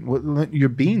ministering? You're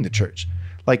being the church.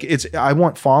 Like I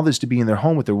want fathers to be in their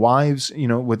home with their wives,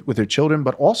 with their children,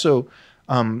 but also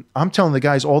I'm telling the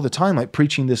guys all the time, like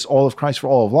preaching this all of Christ for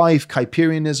all of life,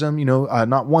 Kuyperianism,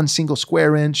 not one single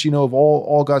square inch, of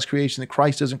all God's creation that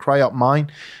Christ doesn't cry out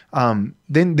mine.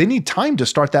 Then they need time to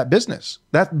start that business.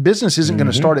 That business isn't going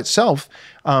to start itself,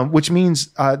 which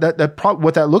means what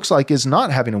that looks like is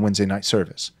not having a Wednesday night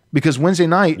service. Because Wednesday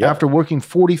night, after working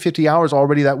 40, 50 hours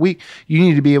already that week, you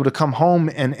need to be able to come home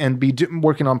and be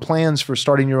working on plans for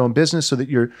starting your own business so that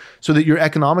you're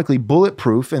economically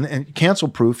bulletproof and cancel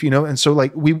proof, And so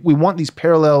like we want these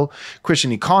parallel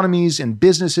Christian economies and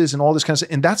businesses and all this kind of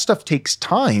stuff. And that stuff takes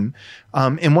time.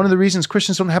 And one of the reasons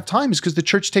Christians don't have time is because the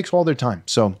church takes all their time.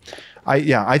 So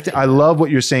I love what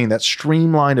you're saying, that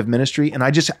streamline of ministry. And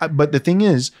but the thing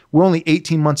is, we're only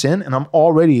 18 months in, and I'm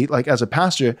already, like, as a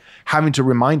pastor, having to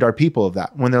remind our people of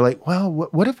that when they're like, well,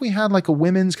 what if we had like a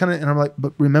women's kind of, and I'm like,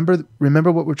 but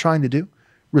remember what we're trying to do?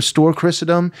 Restore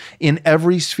Christendom in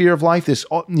every sphere of life. This,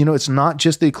 it's not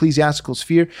just the ecclesiastical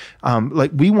sphere. Like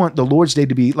we want the Lord's Day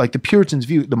to be like the Puritans'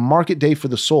 view, the market day for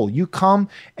the soul. You come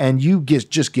and you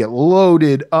just get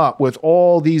loaded up with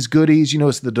all these goodies.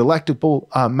 It's the delectable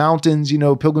mountains.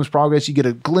 Pilgrim's Progress. You get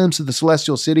a glimpse of the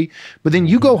celestial city, but then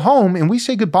you go home and we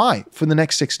say goodbye for the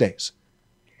next 6 days.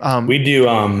 We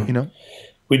do.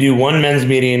 We do one men's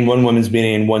meeting, one women's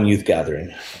meeting, one youth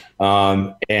gathering,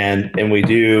 and we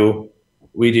do.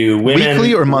 We do women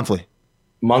weekly or monthly?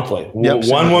 Monthly. Yep,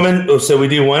 one woman. So we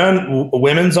do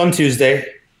women's on Tuesday,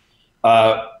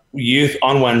 youth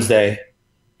on Wednesday,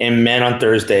 and men on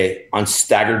Thursday on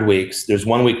staggered weeks. There's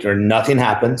 1 week where nothing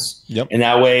happens, and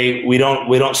that way we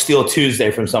don't steal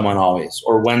Tuesday from someone always,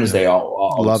 or Wednesday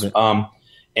always. Love it.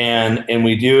 And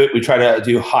we do it. We try to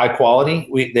do high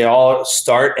quality. They all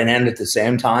start and end at the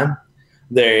same time.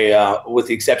 They, with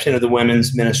the exception of the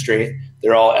women's ministry,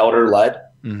 they're all elder led.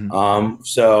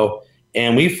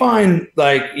 And we find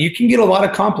like you can get a lot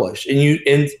accomplished,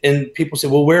 and people say,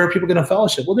 well, where are people going to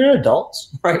fellowship? Well, they're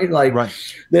adults, right? Like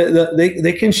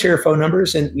they can share phone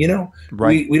numbers, and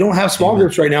we don't have small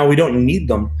groups right now. We don't need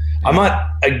them. I'm not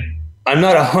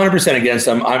 100% against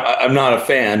them. I'm not a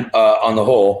fan on the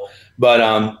whole, but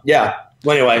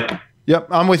Well, anyway. Yep,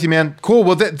 I'm with you, man. Cool.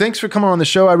 Well, thanks for coming on the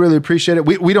show. I really appreciate it.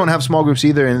 We don't have small groups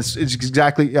either, and it's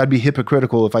exactly. I'd be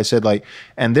hypocritical if I said like,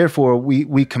 and therefore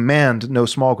we command no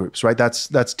small groups, right?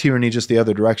 That's tyranny, just the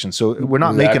other direction. So we're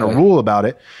not making a rule about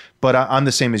it, but I'm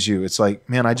the same as you. It's like,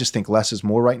 man, I just think less is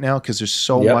more right now because there's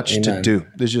so much to do.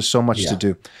 There's just so much to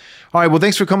do. All right. Well,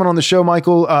 thanks for coming on the show,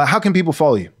 Michael. How can people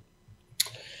follow you?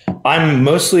 I'm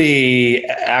mostly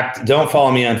don't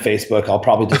follow me on Facebook. I'll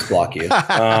probably just block you.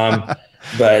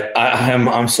 But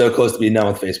I'm so close to being done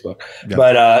with Facebook. Yep.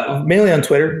 But mainly on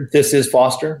Twitter, This Is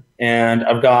Foster. And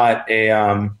I've got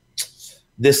a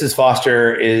This Is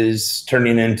Foster is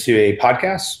turning into a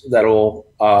podcast that will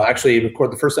actually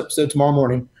record the first episode tomorrow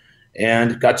morning.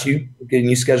 And getting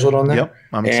you scheduled on that. Yep,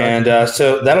 I'm excited. And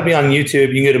so that'll be on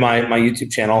YouTube. You can go to my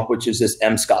YouTube channel, which is this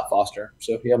M. Scott Foster.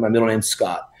 So if you have my middle name,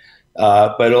 Scott.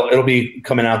 But it'll be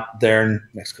coming out there in the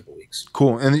next couple of weeks.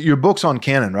 Cool. And your book's on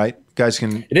Canon, right? Guys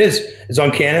can. It is. It's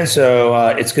on Canon. So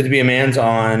It's Good to Be a Man's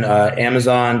on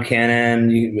Amazon,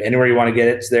 Canon, anywhere you want to get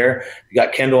it, it's there. You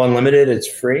got Kindle Unlimited. It's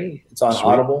free. It's on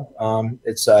Audible.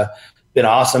 It's been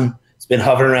awesome. It's been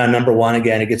hovering around number one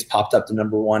again. It gets popped up to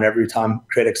number one every time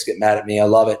critics get mad at me. I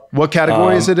love it. What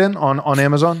category is it in on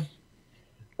Amazon?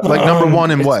 Like number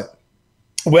one in what?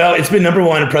 Well, it's been number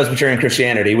one in Presbyterian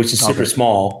Christianity, which is super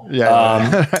small.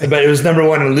 Yeah. But it was number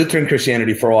one in Lutheran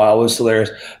Christianity for a while. It was hilarious.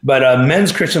 But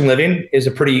men's Christian living is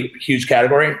a pretty huge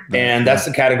category, and that's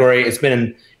the category. It's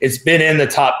been in the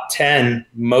top 10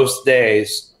 most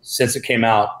days since it came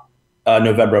out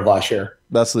November of last year.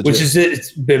 That's legit.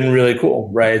 It's been really cool,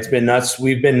 right? It's been nuts.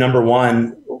 We've been number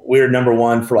one. We were number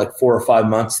one for like 4 or 5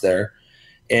 months there,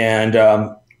 and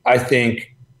I think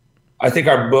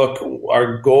our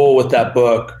goal with that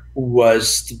book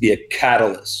was to be a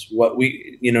catalyst. What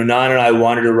Nan and I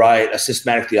wanted to write a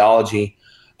systematic theology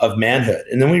of manhood.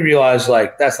 And then we realized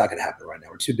like, that's not going to happen right now.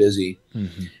 We're too busy.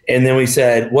 Mm-hmm. And then we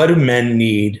said, what do men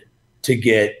need to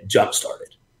get jump started?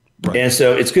 Right. And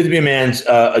so It's Good to Be a Man's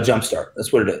a jump start.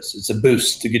 That's what it is. It's a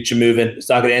boost to get you moving. It's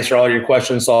not going to answer all your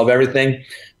questions, solve everything,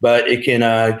 but it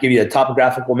can give you a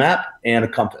topographical map and a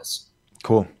compass.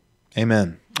 Cool.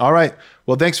 Amen. All right.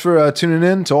 Well, thanks for tuning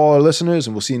in to all our listeners,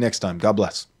 and we'll see you next time. God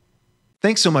bless.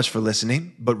 Thanks so much for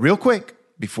listening. But real quick,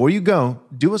 before you go,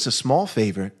 do us a small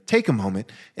favor, take a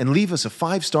moment, and leave us a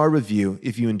 5-star review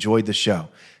if you enjoyed the show.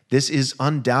 This is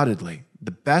undoubtedly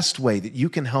the best way that you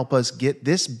can help us get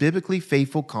this biblically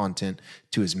faithful content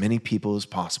to as many people as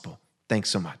possible. Thanks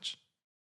so much.